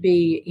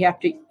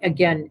have to,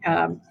 again,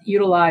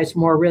 utilize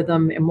more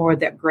rhythm and more of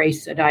that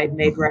grace that I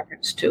made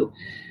reference to.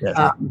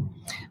 Yes.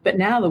 But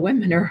now the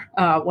women are,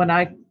 when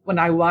I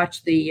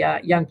watch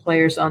the young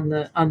players on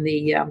the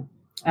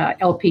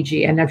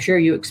LPG, and I'm sure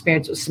you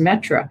experience with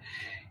Symetra,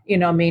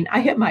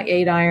 I hit my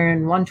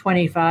 8-iron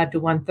 125 to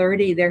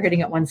 130. They're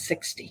hitting at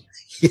 160.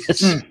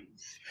 Yes.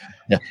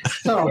 Yeah.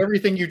 So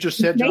everything you just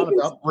said, John,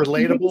 about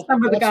relatable.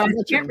 Some of the guys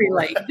can't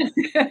relate.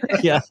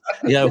 Yeah.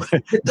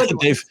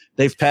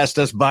 They've passed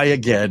us by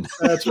again.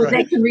 That's So right.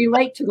 they can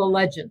relate to the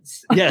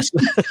legends. Yes.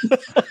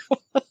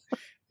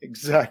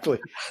 Exactly.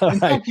 In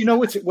fact, you know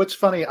what's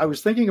funny? I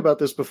was thinking about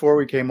this before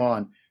we came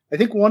on. I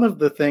think one of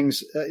the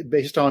things,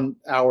 based on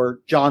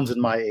John's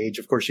and my age,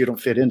 of course, you don't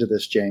fit into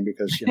this, Jane,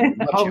 because you're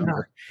much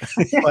younger.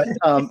 No. But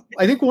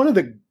I think one of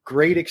the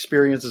great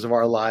experiences of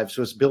our lives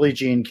was Billie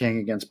Jean King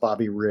against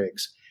Bobby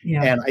Riggs.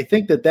 Yeah. And I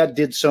think that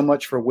did so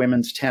much for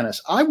women's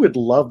tennis. I would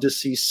love to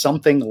see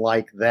something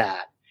like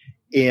that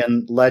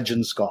in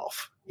Legends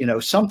golf. You know,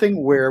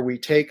 something where we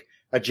take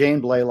a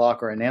Jane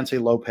Blalock or a Nancy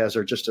Lopez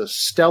or just a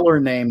stellar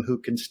name who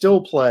can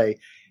still play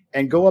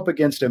and go up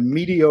against a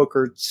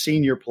mediocre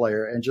senior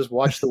player and just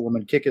watch the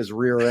woman kick his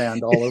rear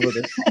end all over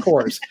the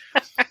course.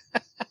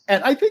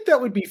 And I think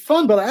that would be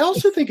fun, but I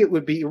also think it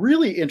would be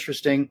really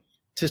interesting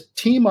to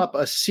team up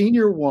a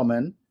senior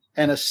woman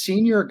and a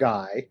senior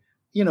guy.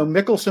 You know,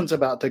 Mickelson's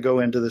about to go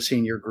into the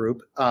senior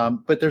group,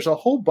 but there's a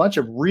whole bunch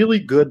of really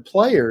good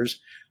players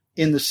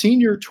in the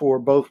senior tour,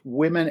 both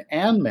women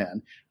and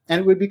men. And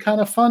it would be kind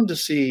of fun to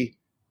see,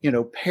 you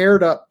know,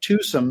 paired up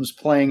twosomes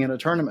playing in a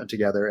tournament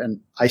together.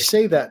 And I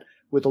say that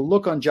with a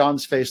look on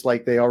John's face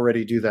like they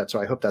already do that.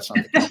 So I hope that's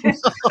not the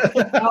case.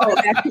 Oh,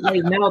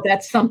 actually, no,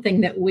 that's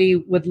something that we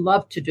would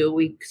love to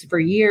do. For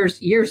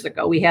years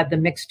ago, we had the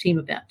mixed team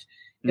event.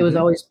 It was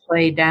always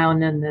played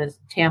down in the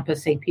Tampa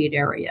St. Pete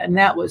area. And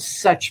that was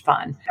such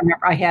fun. I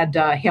remember I had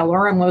Hale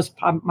Uren was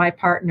my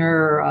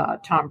partner,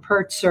 Tom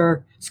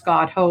Pertzer,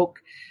 Scott Hoke,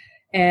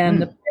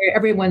 and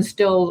everyone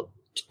still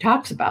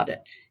talks about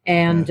it.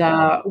 And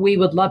we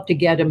would love to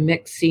get a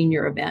mixed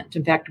senior event.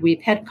 In fact,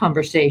 we've had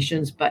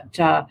conversations, but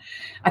I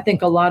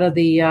think a lot of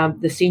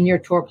the senior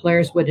tour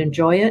players would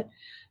enjoy it.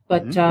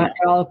 But it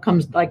all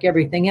comes, like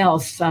everything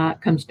else,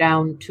 comes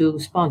down to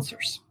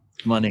sponsors.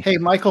 Money. Hey,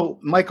 Michael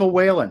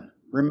Whalen,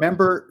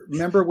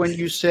 remember when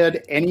you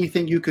said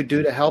anything you could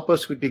do to help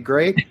us would be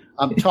great?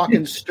 I'm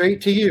talking straight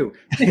to you.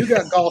 You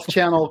got Golf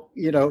Channel,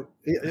 you know,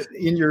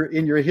 in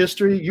your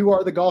history. You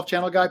are the Golf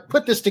Channel guy.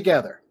 Put this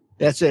together.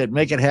 That's it.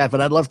 Make it happen.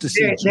 I'd love to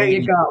see. There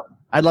you go.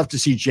 I'd love to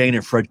see Jane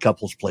and Fred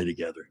Couples play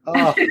together.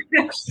 Oh,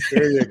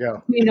 there you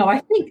go. You know,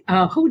 I think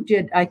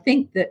I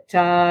think that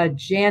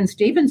Jan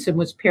Stevenson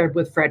was paired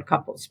with Fred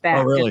Couples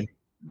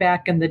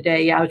back in the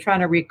day. Yeah, I was trying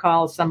to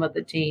recall some of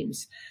the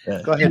teams.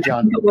 Yeah. Go ahead,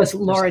 John. It was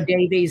Laura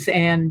Davies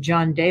and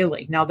John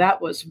Daly. Now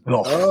that was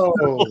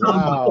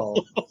wow.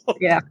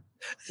 Yeah.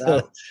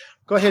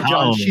 Go ahead,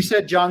 John. She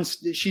said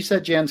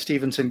Jan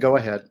Stevenson. Go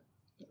ahead.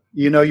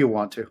 You know you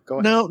want to. Go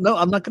ahead. No,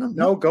 I'm not going to.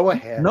 No, go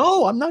ahead.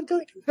 No, I'm not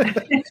going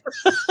to.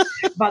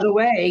 By the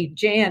way,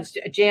 Jan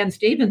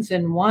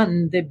Stevenson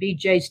won the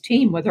BJ's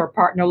team with her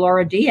partner,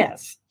 Laura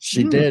Diaz.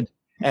 She did.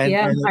 And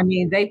I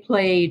mean, they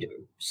played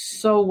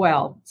so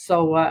well.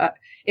 So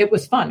it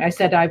was fun. I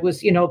said I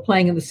was, you know,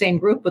 playing in the same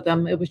group with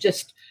them. It was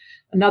just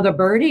another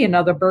birdie.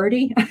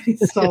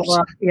 So,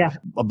 yeah.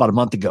 About a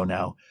month ago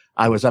now,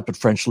 I was up at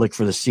French Lick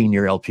for the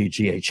senior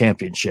LPGA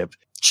championship.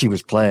 She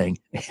was playing,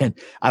 and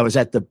I was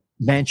at the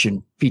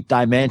mansion, Pete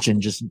Dye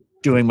Mansion, just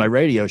doing my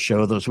radio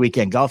show, those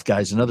Weekend Golf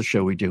Guys, another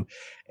show we do.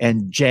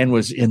 And Jan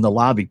was in the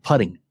lobby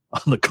putting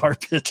on the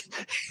carpet.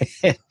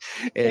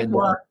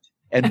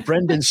 and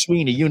Brendan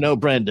Sweeney, you know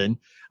Brendan.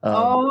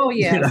 Yeah.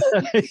 You know,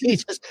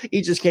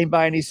 he just came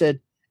by and he said,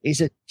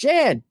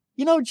 Jan,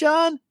 you know,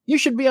 John, you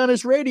should be on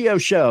his radio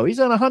show. He's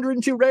on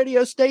 102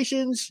 radio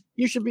stations.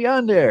 You should be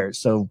on there.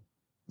 So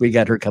we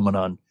got her coming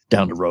on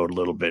down the road a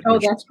little bit. Oh,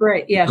 that's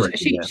great. Yeah,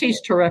 she's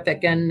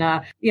terrific. And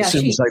as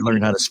soon as I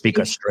learn how to speak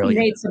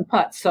Australian. Made some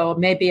putts, so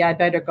maybe I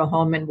better go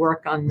home and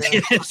work on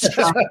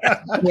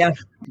the yeah.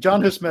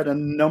 John has met a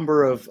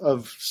number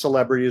of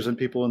celebrities and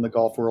people in the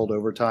golf world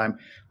over time,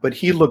 but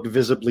he looked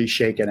visibly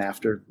shaken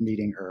after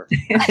meeting her.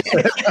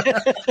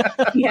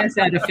 He has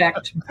that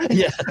effect.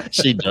 Yeah,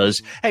 she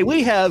does. Hey,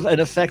 we have an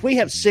effect. We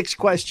have 6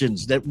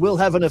 questions that will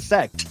have an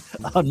effect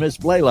on Miss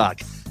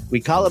Blalock.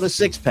 We call it a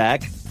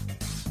 6-pack.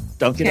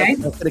 Don't get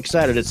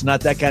excited. It's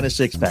not that kind of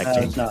 6-pack.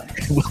 No, it's not.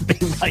 We'll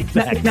be right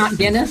back. Not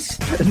Guinness.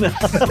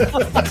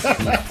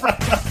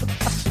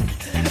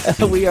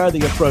 We are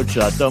the Approach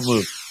Shot. Don't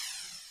move.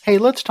 Hey,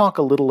 let's talk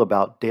a little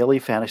about daily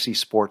fantasy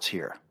sports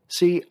here.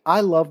 See,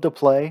 I love to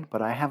play,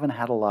 but I haven't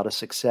had a lot of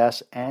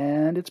success,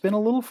 and it's been a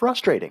little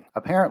frustrating.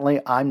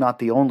 Apparently, I'm not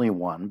the only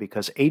one,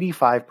 because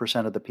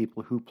 85% of the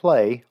people who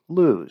play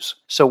lose.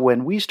 So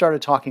when we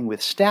started talking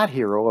with Stat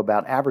Hero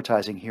about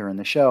advertising here in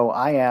the show,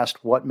 I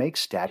asked what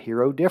makes Stat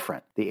Hero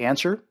different. The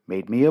answer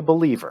made me a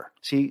believer.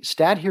 See,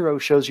 Stat Hero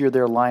shows you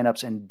their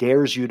lineups and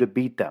dares you to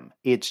beat them.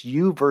 It's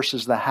you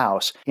versus the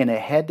house in a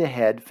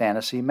head-to-head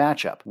fantasy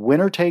matchup.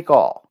 Winner take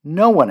all.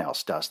 No one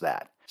else does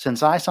that.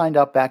 Since I signed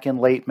up back in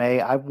late May,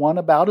 I've won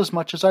about as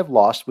much as I've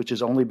lost, which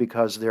is only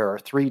because there are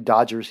 3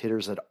 Dodgers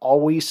hitters that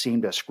always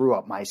seem to screw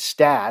up my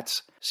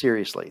stats.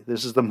 Seriously,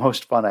 this is the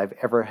most fun I've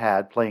ever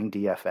had playing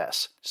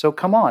DFS. So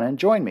come on and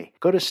join me.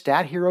 Go to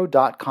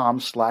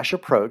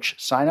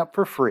stathero.com/approach, sign up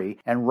for free,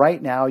 and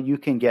right now you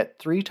can get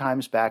 3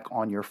 times back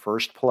on your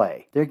first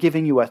play. They're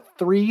giving you a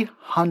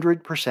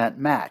 300%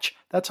 match.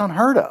 That's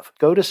unheard of.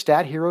 Go to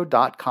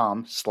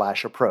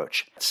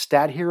stathero.com/approach.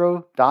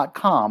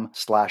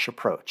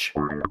 stathero.com/approach.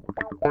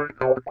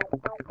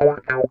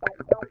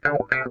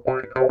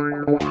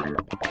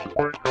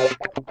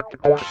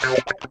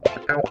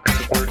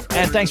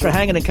 And thanks for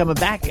hanging and coming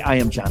back. I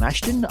am John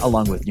Ashton,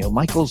 along with Neil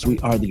Michaels. We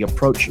are the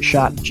Approach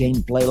Shot.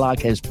 Jane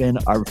Blalock has been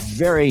our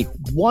very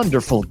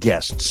wonderful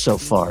guest so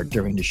far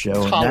during the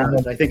show.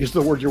 Tolerant, I think is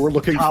the word you were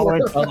looking for.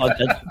 Yeah,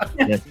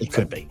 it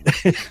could be.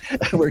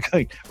 We're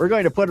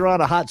going to put her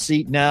on a hot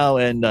seat now,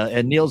 and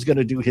Neil's going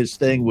to do his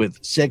thing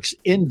with 6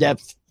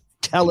 in-depth,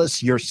 tell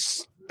us your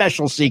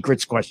special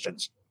secrets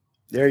questions.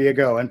 There you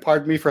go. And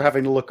pardon me for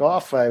having to look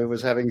off. I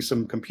was having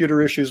some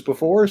computer issues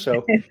before.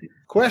 So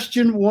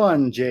question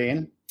 1,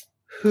 Jane.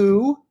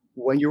 Who,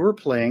 when you were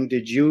playing,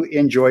 did you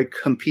enjoy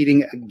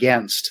competing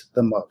against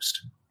the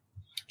most?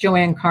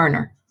 Joanne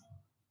Carner.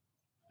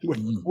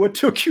 What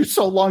took you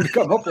so long to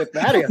come up with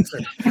that answer?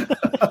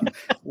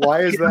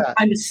 Why is that?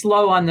 I'm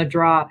slow on the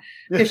draw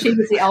because she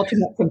was the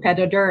ultimate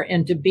competitor,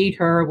 and to beat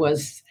her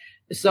was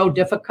so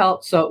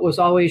difficult. So it was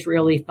always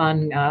really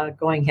fun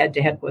going head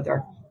to head with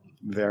her.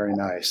 Very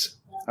nice.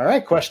 All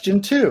right,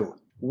 question 2.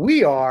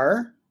 We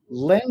are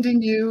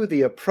lending you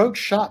the Approach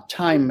Shot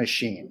time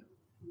machine.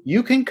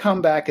 You can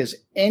come back as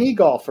any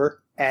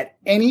golfer at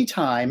any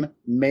time,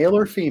 male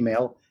or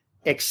female,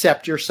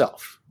 except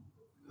yourself.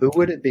 Who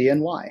would it be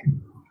and why?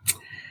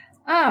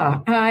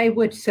 I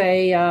would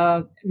say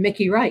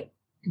Mickey Wright.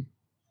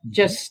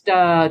 Just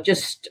a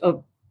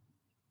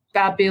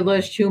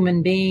fabulous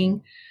human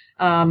being,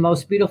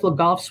 most beautiful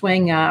golf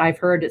swing. I've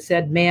heard it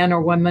said man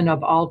or woman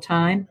of all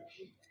time.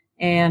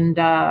 And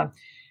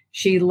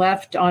she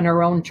left on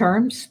her own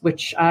terms,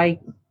 which I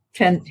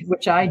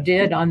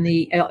did on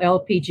the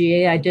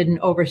LPGA. I didn't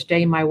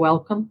overstay my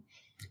welcome.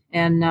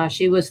 And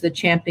she was the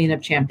champion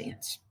of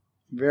champions.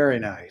 Very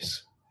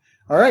nice.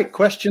 All right,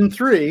 question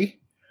 3.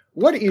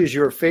 What is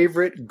your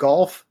favorite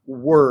golf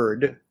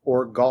word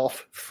or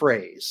golf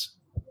phrase?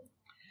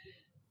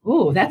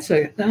 Oh,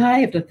 I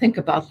have to think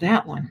about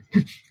that one.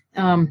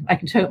 I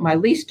can tell you what my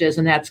least is,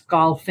 and that's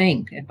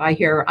golfing. If I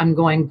hear I'm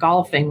going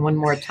golfing one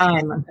more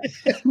time,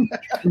 it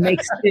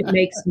makes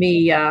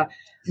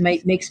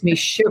me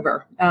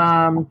shiver.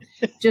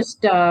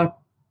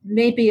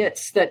 Maybe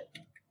it's that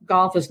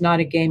golf is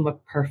not a game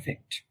of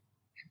perfect.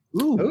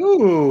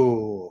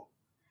 Ooh.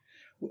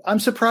 I'm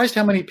surprised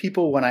how many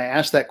people, when I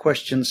ask that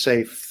question,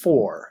 say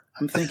 4.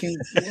 I'm thinking,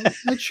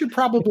 that should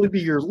probably be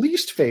your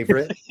least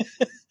favorite.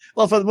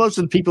 Well, for most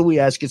of the people we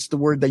ask, it's the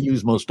word they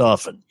use most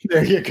often.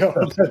 There you go.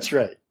 That's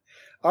right.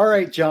 All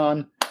right,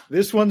 John.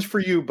 This one's for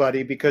you,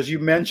 buddy, because you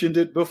mentioned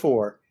it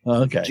before.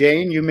 Okay.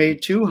 Jane, you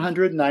made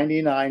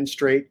 299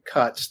 straight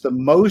cuts, the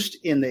most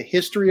in the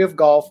history of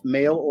golf,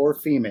 male or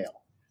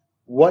female.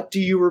 What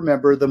do you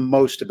remember the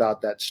most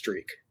about that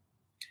streak?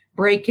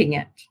 Breaking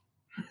it.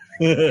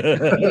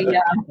 The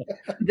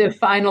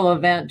final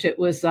event, it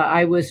was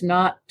it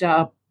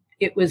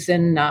was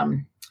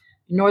in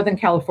Northern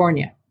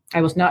California. I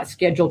was not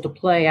scheduled to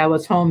play. I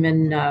was home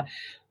in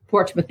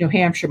Portsmouth, New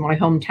Hampshire, my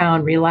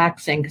hometown,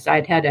 relaxing because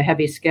I'd had a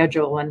heavy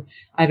schedule. And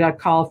I got a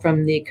call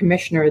from the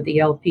commissioner of the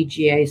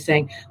LPGA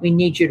saying, we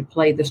need you to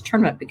play this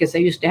tournament, because they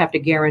used to have to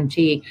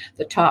guarantee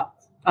the top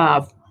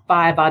 5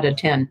 out of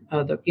 10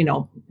 of the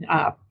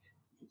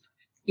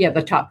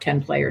top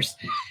 10 players.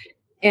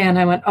 And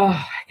I went,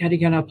 I got to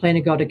get on a plane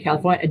and go to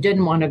California. I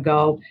didn't want to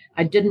go.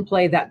 I didn't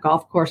play that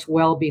golf course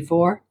well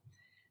before.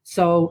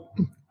 So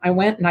I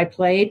went and I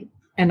played,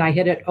 and I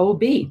hit it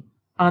OB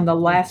on the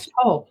last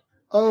hole.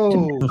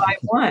 I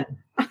won.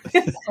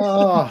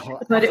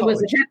 But it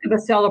was a heck of a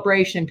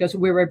celebration because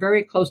we were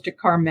very close to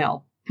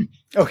Carmel.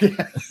 Oh,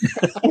 yeah.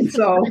 And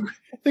so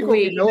I think what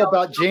we know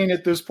about Jane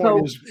at this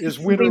point is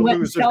win or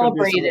lose.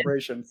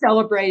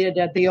 Celebrated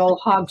at the old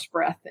Hog's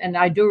Breath. And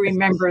I do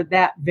remember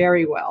that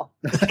very well.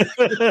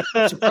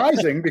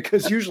 Surprising,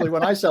 because usually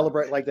when I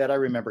celebrate like that, I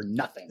remember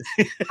nothing.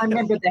 I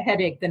remember the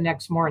headache the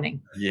next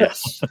morning.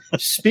 Yes.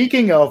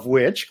 Speaking of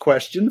which,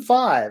 question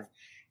 5.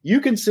 You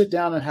can sit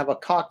down and have a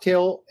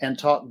cocktail and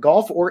talk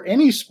golf or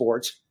any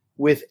sports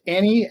with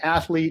any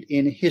athlete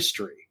in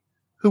history.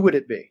 Who would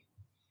it be?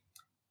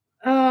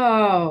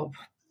 Oh,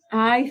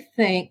 I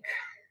think,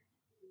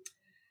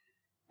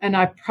 and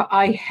I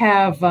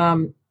have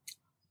done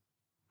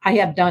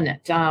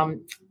it.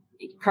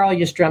 Carl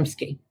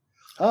Yastrzemski.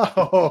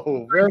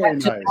 Oh, very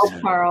nice.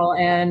 Carl,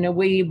 and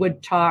we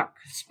would talk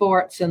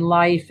sports and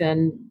life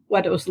and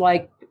what it was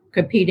like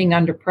competing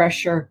under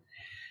pressure.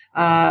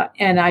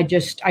 And I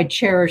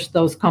cherish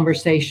those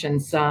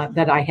conversations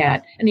that I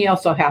had. And he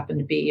also happened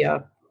to be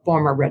a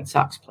former Red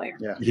Sox player.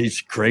 Yeah, he's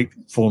a great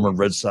former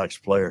Red Sox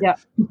player. Yeah.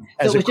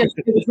 So it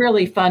was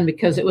really fun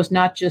because it was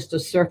not just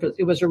a surface,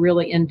 it was a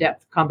really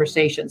in-depth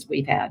conversations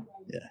we've had.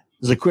 Yeah.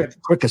 As a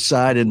quick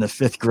aside, in the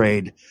 5th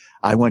grade,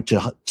 I went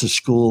to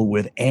school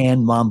with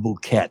Anne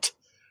Montbouquet,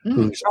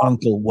 whose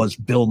uncle was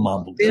Bill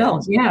Montbouquet.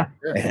 Bill, yeah.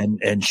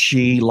 And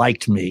she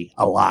liked me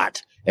a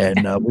lot.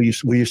 And we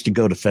used to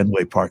go to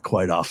Fenway Park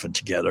quite often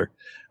together,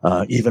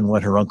 even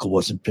when her uncle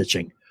wasn't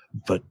pitching.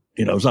 But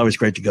it was always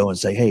great to go and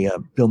say, "Hey,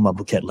 Bill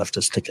Montbouquet left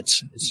us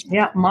tickets."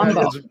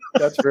 Mambo.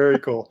 That's very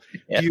cool.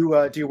 Yeah.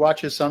 Do you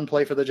watch his son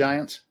play for the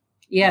Giants?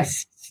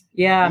 Yes.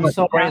 Yeah. I'm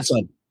so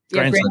grandson.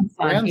 Grandson.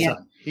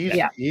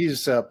 Yeah.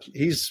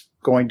 He's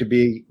going to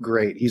be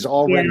great. He's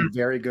already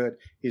very good.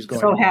 He's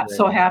going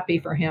so happy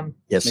for him.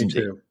 Yes, me indeed.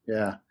 too.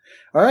 Yeah.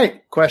 All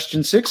right.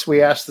 Question 6.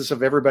 We ask this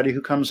of everybody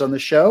who comes on the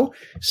show.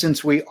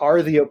 Since we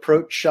are the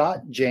approach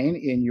shot, Jane,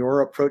 in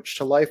your approach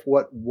to life,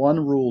 what one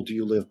rule do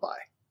you live by?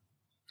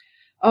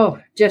 Oh,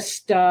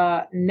 just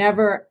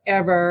never,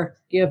 ever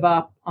give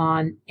up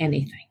on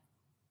anything.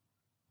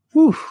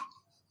 Whew.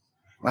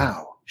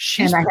 Wow.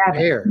 She's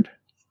prepared.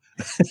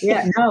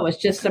 Yeah, no, it's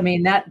just,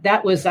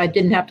 that was, I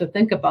didn't have to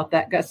think about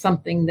that. That's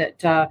something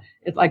that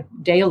it's like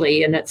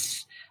daily. And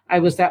I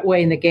was that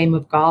way in the game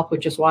of golf,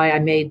 which is why I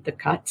made the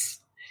cuts.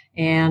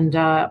 And,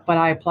 but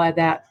I apply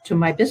that to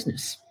my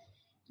business,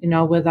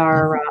 with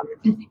our,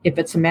 if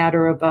it's a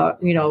matter of,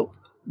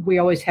 we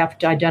always have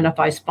to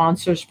identify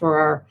sponsors for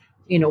our,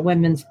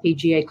 women's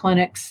PGA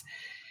clinics.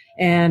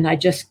 And I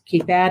just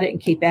keep at it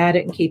and keep at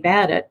it and keep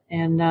at it.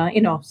 And,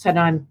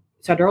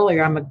 said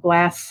earlier, I'm a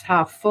glass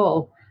half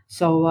full.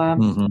 So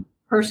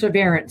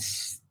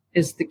perseverance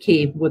is the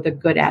key with a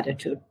good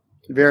attitude.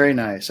 Very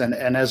nice.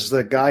 And as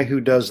the guy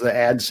who does the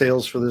ad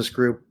sales for this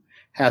group,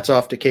 hats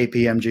off to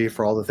KPMG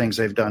for all the things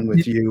they've done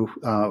with you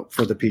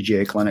for the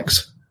PGA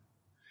clinics.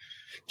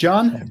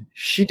 John,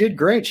 she did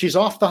great. She's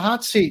off the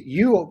hot seat.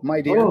 You,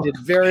 my dear, did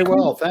very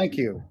well. Thank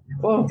you.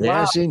 Oh,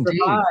 yes, wow. indeed.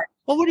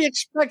 Well, what do you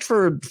expect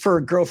for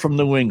a girl from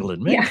New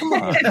England, man? Yeah. Come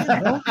on.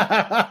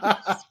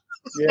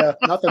 Yeah,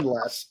 nothing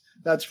less.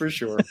 That's for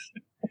sure.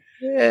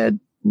 Yeah,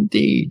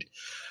 indeed.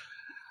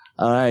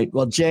 All right.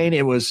 Well, Jane,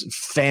 it was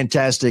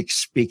fantastic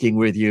speaking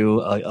with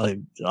you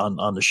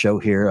on the show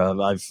here.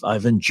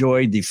 I've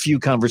enjoyed the few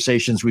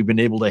conversations we've been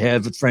able to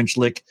have at French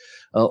Lick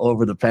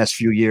over the past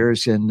few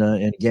years, and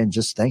again,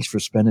 just thanks for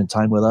spending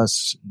time with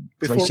us.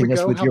 Before we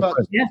go,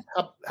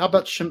 how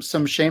about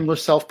some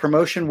shameless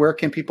self-promotion? Where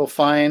can people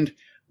find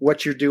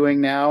what you're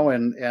doing now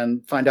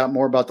and find out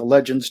more about the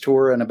Legends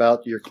Tour and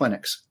about your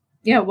clinics?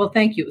 Yeah, well,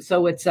 thank you.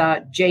 So it's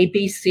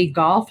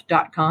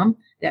jbcgolf.com.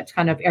 That's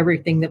kind of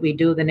everything that we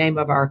do, the name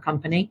of our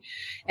company.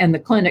 And the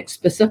clinics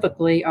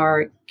specifically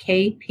are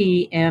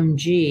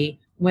KPMG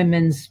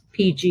Women's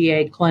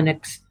PGA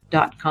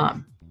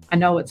Clinics.com. I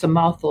know it's a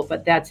mouthful,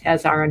 but that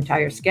has our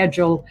entire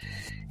schedule.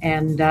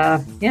 And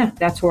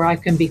that's where I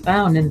can be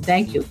found. And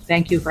thank you.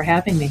 Thank you for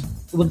having me.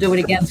 We'll do it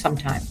again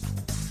sometime.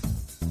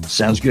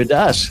 Sounds good to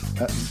us.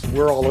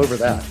 We're all over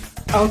that.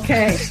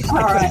 Okay.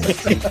 All right.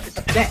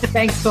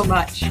 Thanks so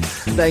much.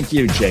 Thank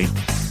you, Jane.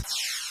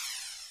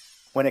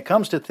 When it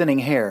comes to thinning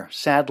hair,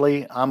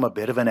 sadly, I'm a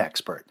bit of an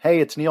expert. Hey,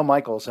 it's Neil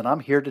Michaels, and I'm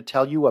here to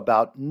tell you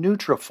about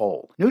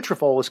Nutrafol.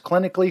 Nutrafol is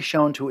clinically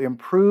shown to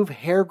improve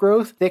hair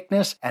growth,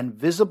 thickness, and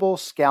visible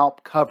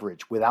scalp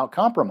coverage without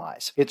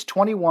compromise. Its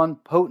 21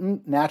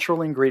 potent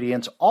natural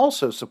ingredients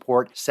also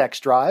support sex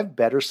drive,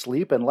 better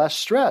sleep, and less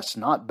stress.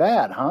 Not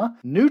bad, huh?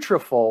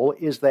 Nutrafol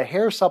is the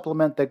hair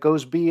supplement that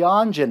goes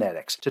beyond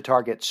genetics to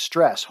target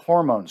stress,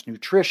 hormones,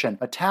 nutrition,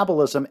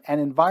 metabolism, and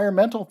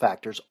environmental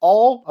factors,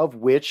 all of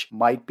which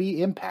might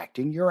be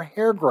impacting your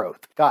hair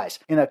growth. Guys,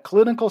 in a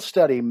clinical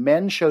study,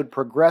 men showed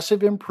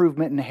progressive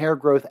improvement in hair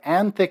growth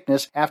and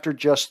thickness after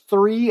just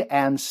 3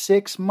 and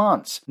 6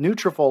 months.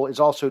 Nutrafol is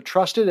also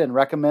trusted and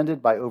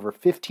recommended by over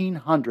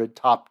 1,500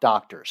 top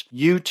doctors.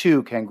 You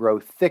too can grow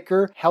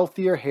thicker,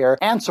 healthier hair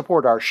and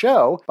support our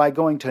show by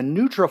going to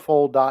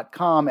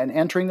Nutrafol.com and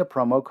entering the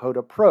promo code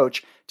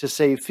APPROACH to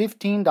save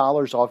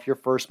 $15 off your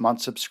first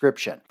month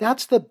subscription.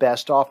 That's the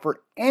best offer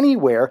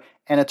anywhere,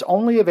 and it's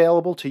only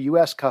available to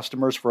U.S.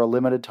 customers for a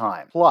limited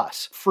time.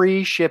 Plus,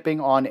 free shipping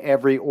on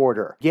every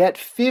order. Get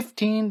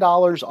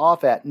 $15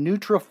 off at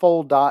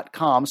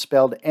Nutrafol.com,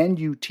 spelled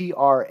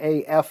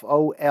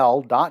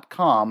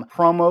Nutrafol.com,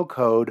 promo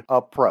code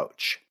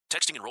APPROACH.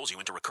 Texting enrolls you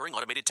into recurring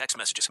automated text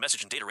messages.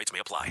 Message and data rates may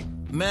apply.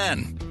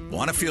 Men,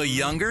 want to feel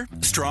younger,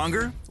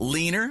 stronger,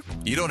 leaner?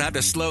 You don't have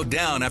to slow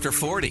down after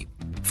 40.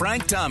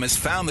 Frank Thomas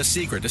found the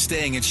secret to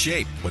staying in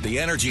shape with the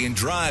energy and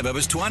drive of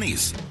his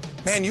 20s.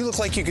 Man, you look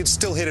like you could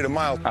still hit it a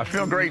mile. I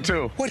feel great,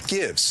 too. What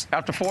gives?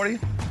 After 40,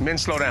 men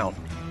slow down.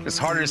 It's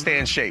harder to stay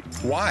in shape.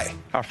 Why?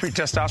 Our free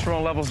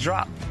testosterone levels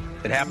drop.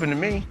 It happened to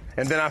me,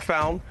 and then I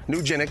found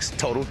Nugenix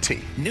Total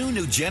T. New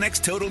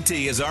Nugenix Total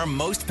T is our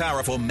most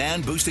powerful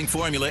man-boosting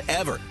formula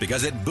ever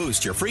because it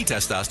boosts your free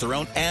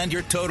testosterone and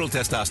your total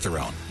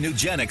testosterone.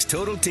 Nugenix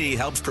Total T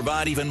helps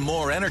provide even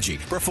more energy,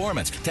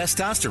 performance,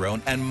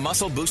 testosterone, and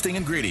muscle-boosting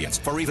ingredients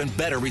for even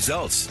better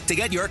results. To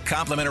get your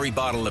complimentary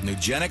bottle of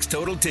Nugenix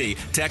Total T,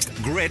 text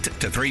GRIT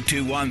to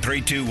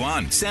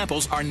 321-321.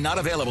 Samples are not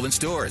available in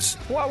stores.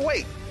 Well,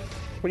 wait.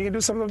 We can do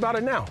something about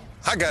it now.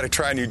 I got to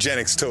try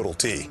Nugenix Total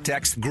T.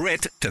 Text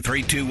GRIT to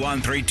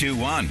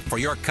 321321 for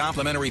your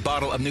complimentary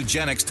bottle of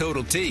Nugenix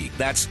Total T.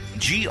 That's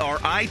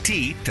GRIT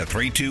to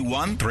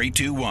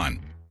 321321.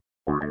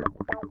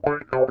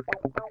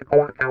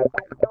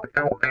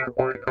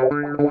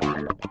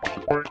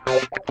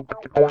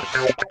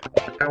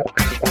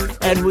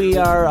 And we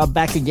are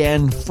back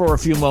again for a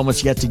few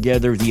moments yet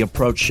together. The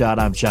Approach Shot.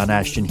 I'm John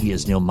Ashton. He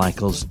is Neil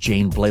Michaels.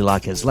 Jane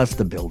Blalock has left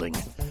the building.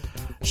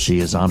 She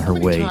is on her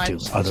way to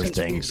other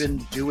things. We've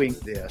been doing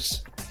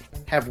this.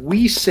 Have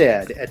we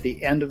said at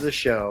the end of the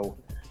show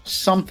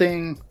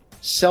something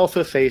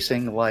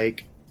self-effacing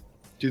like,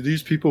 do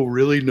these people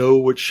really know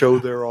what show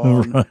they're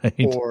on? Right.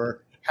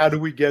 Or how do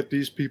we get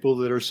these people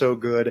that are so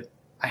good?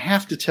 I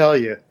have to tell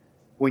you,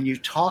 when you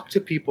talk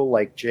to people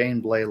like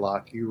Jane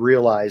Blalock, you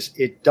realize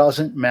it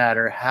doesn't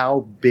matter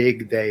how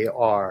big they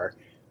are.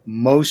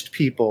 Most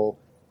people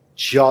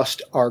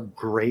just are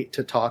great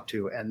to talk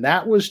to. And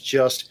that was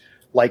just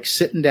like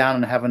sitting down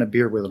and having a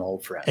beer with an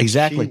old friend.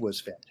 Exactly. She was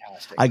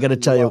fantastic. I got to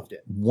tell you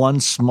one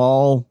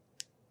small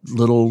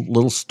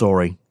little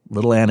story,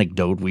 little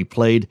anecdote. We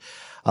played,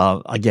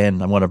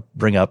 again, I want to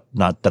bring up,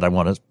 not that I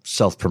want to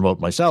self-promote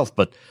myself,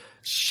 but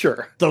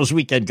sure, those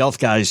Weekend Golf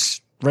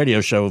Guys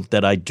radio show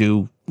that I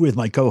do with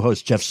my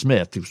co-host Jeff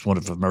Smith, who's one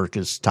of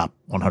America's top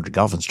 100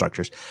 golf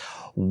instructors.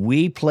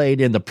 We played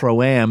in the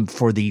Pro-Am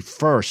for the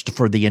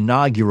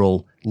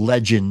inaugural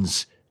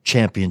Legends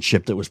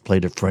Championship that was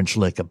played at French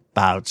Lick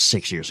about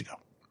 6 years ago.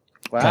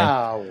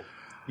 Wow. Okay.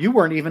 You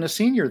weren't even a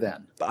senior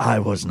then. I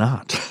was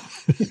not.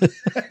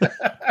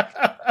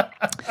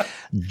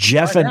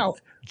 Jeff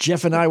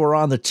and I were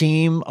on the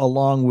team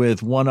along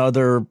with one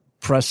other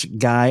press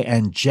guy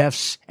and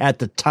Jeff's, at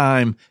the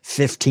time,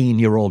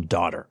 15-year-old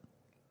daughter.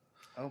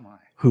 Oh my.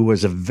 Who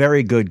was a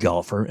very good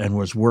golfer and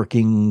was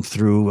working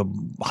through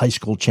high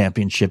school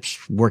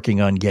championships, working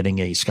on getting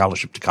a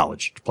scholarship to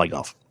college to play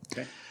golf.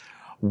 Okay.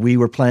 We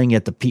were playing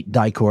at the Pete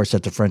Dye course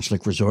at the French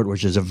Lick Resort,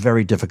 which is a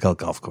very difficult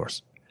golf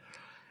course.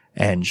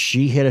 And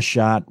she hit a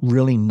shot,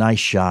 really nice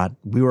shot.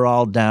 We were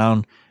all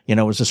down. You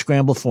know, it was a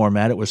scramble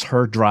format. It was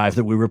her drive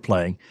that we were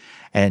playing.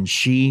 And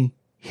she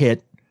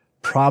hit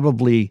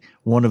probably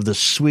one of the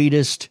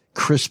sweetest,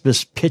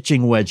 crispest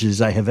pitching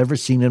wedges I have ever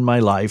seen in my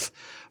life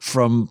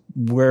from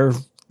where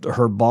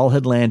her ball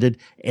had landed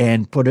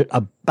and put it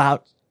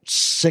about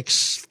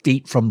 6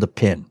 feet from the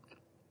pin.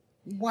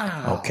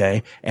 Wow.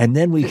 Okay. And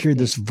then we hear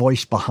this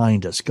voice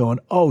behind us going,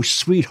 "Oh,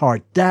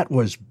 sweetheart, that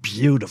was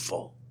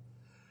beautiful."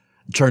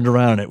 Turned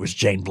around and it was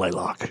Jane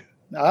Blalock.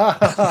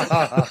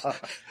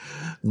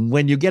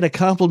 When you get a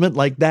compliment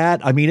like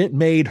that, I mean, it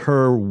made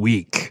her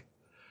week.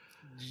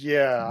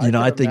 Yeah.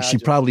 I think she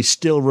probably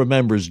still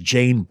remembers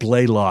Jane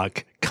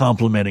Blalock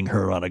complimenting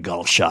her on a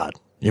golf shot.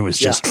 It was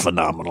just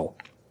phenomenal.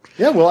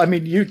 Yeah, well, I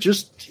mean, you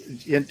just,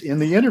 in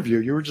the interview,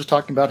 you were just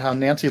talking about how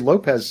Nancy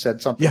Lopez said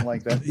something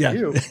like that to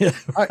you.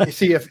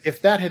 See,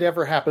 if that had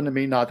ever happened to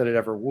me, not that it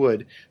ever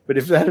would, but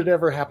if that had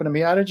ever happened to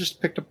me, I'd have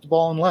just picked up the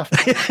ball and left.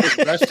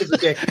 The rest of the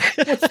day,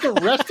 what's the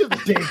rest of the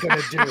day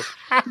going to do?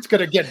 It's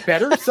going to get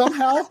better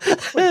somehow?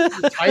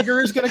 The Tiger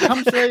is going to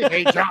come say,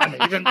 "Hey, John,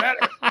 even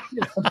better."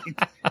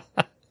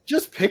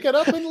 Just pick it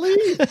up and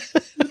leave.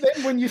 And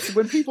then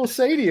when people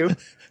say to you,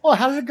 "Well,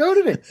 how did it go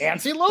today?"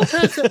 "Nancy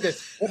Lopez said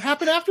this." "What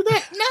happened after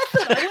that?"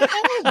 "Nothing. I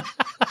went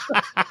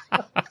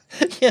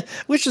home." Yeah,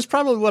 which is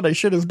probably what I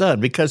should have done,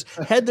 because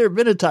had there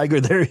been a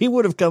Tiger there, he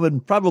would have come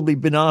and probably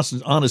been honest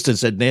and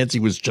said Nancy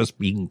was just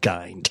being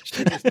kind.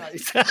 She was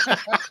nice.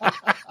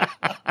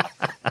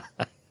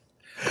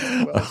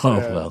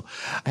 Well.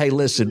 Hey,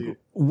 listen,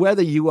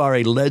 whether you are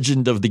a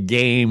legend of the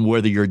game,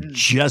 whether you're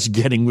just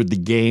getting with the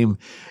game,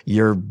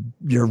 you're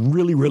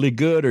really, really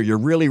good, or you're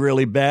really,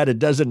 really bad, it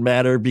doesn't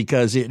matter,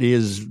 because it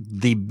is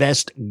the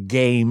best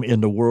game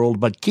in the world.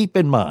 But keep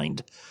in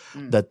mind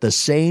that the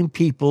same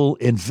people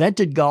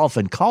invented golf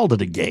and called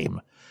it a game,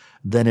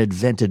 then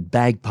invented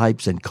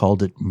bagpipes and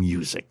called it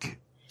music.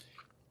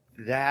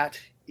 That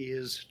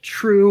is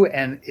true,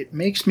 and it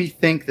makes me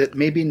think that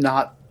maybe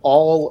not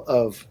all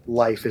of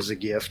life is a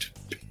gift,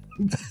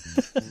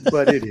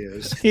 but it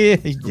is. Yeah.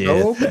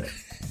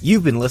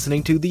 You've been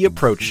listening to The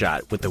Approach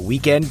Shot with the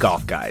Weekend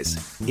Golf Guys.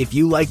 If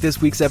you like this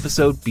week's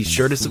episode, be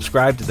sure to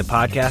subscribe to the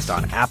podcast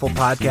on Apple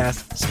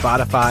Podcasts,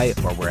 Spotify,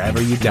 or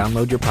wherever you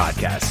download your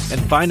podcasts.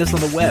 And find us on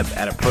the web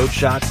at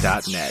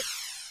approachshot.net.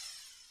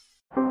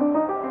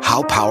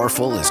 How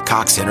powerful is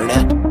Cox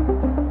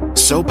Internet?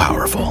 So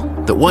powerful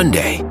that one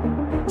day,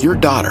 your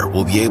daughter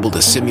will be able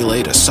to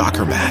simulate a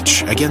soccer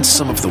match against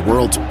some of the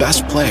world's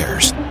best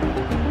players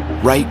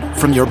right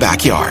from your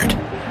backyard.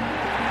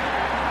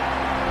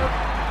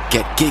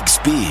 Get gig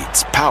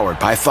speeds powered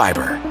by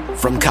fiber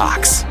from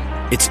Cox.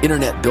 It's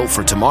internet built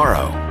for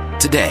tomorrow,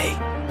 today.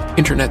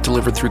 Internet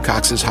delivered through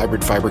Cox's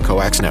hybrid fiber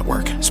coax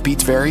network.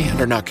 Speeds vary and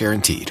are not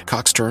guaranteed.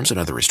 Cox terms and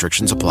other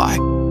restrictions apply.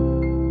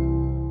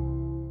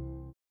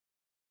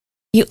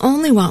 You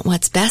only want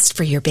what's best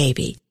for your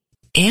baby.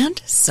 And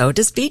so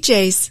does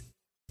BJ's.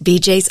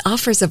 BJ's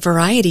offers a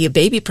variety of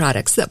baby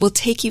products that will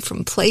take you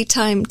from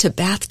playtime to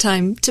bath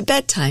time to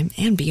bedtime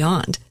and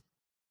beyond.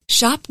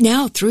 Shop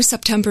now through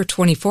September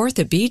 24th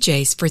at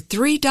BJ's for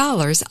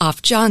 $3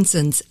 off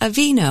Johnson's,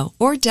 Aveeno,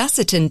 or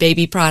Desitin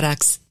baby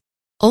products.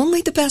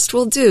 Only the best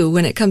will do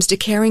when it comes to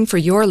caring for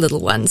your little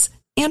ones,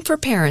 and for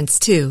parents,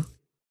 too.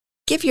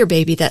 Give your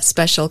baby that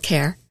special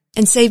care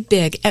and save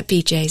big at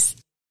BJ's.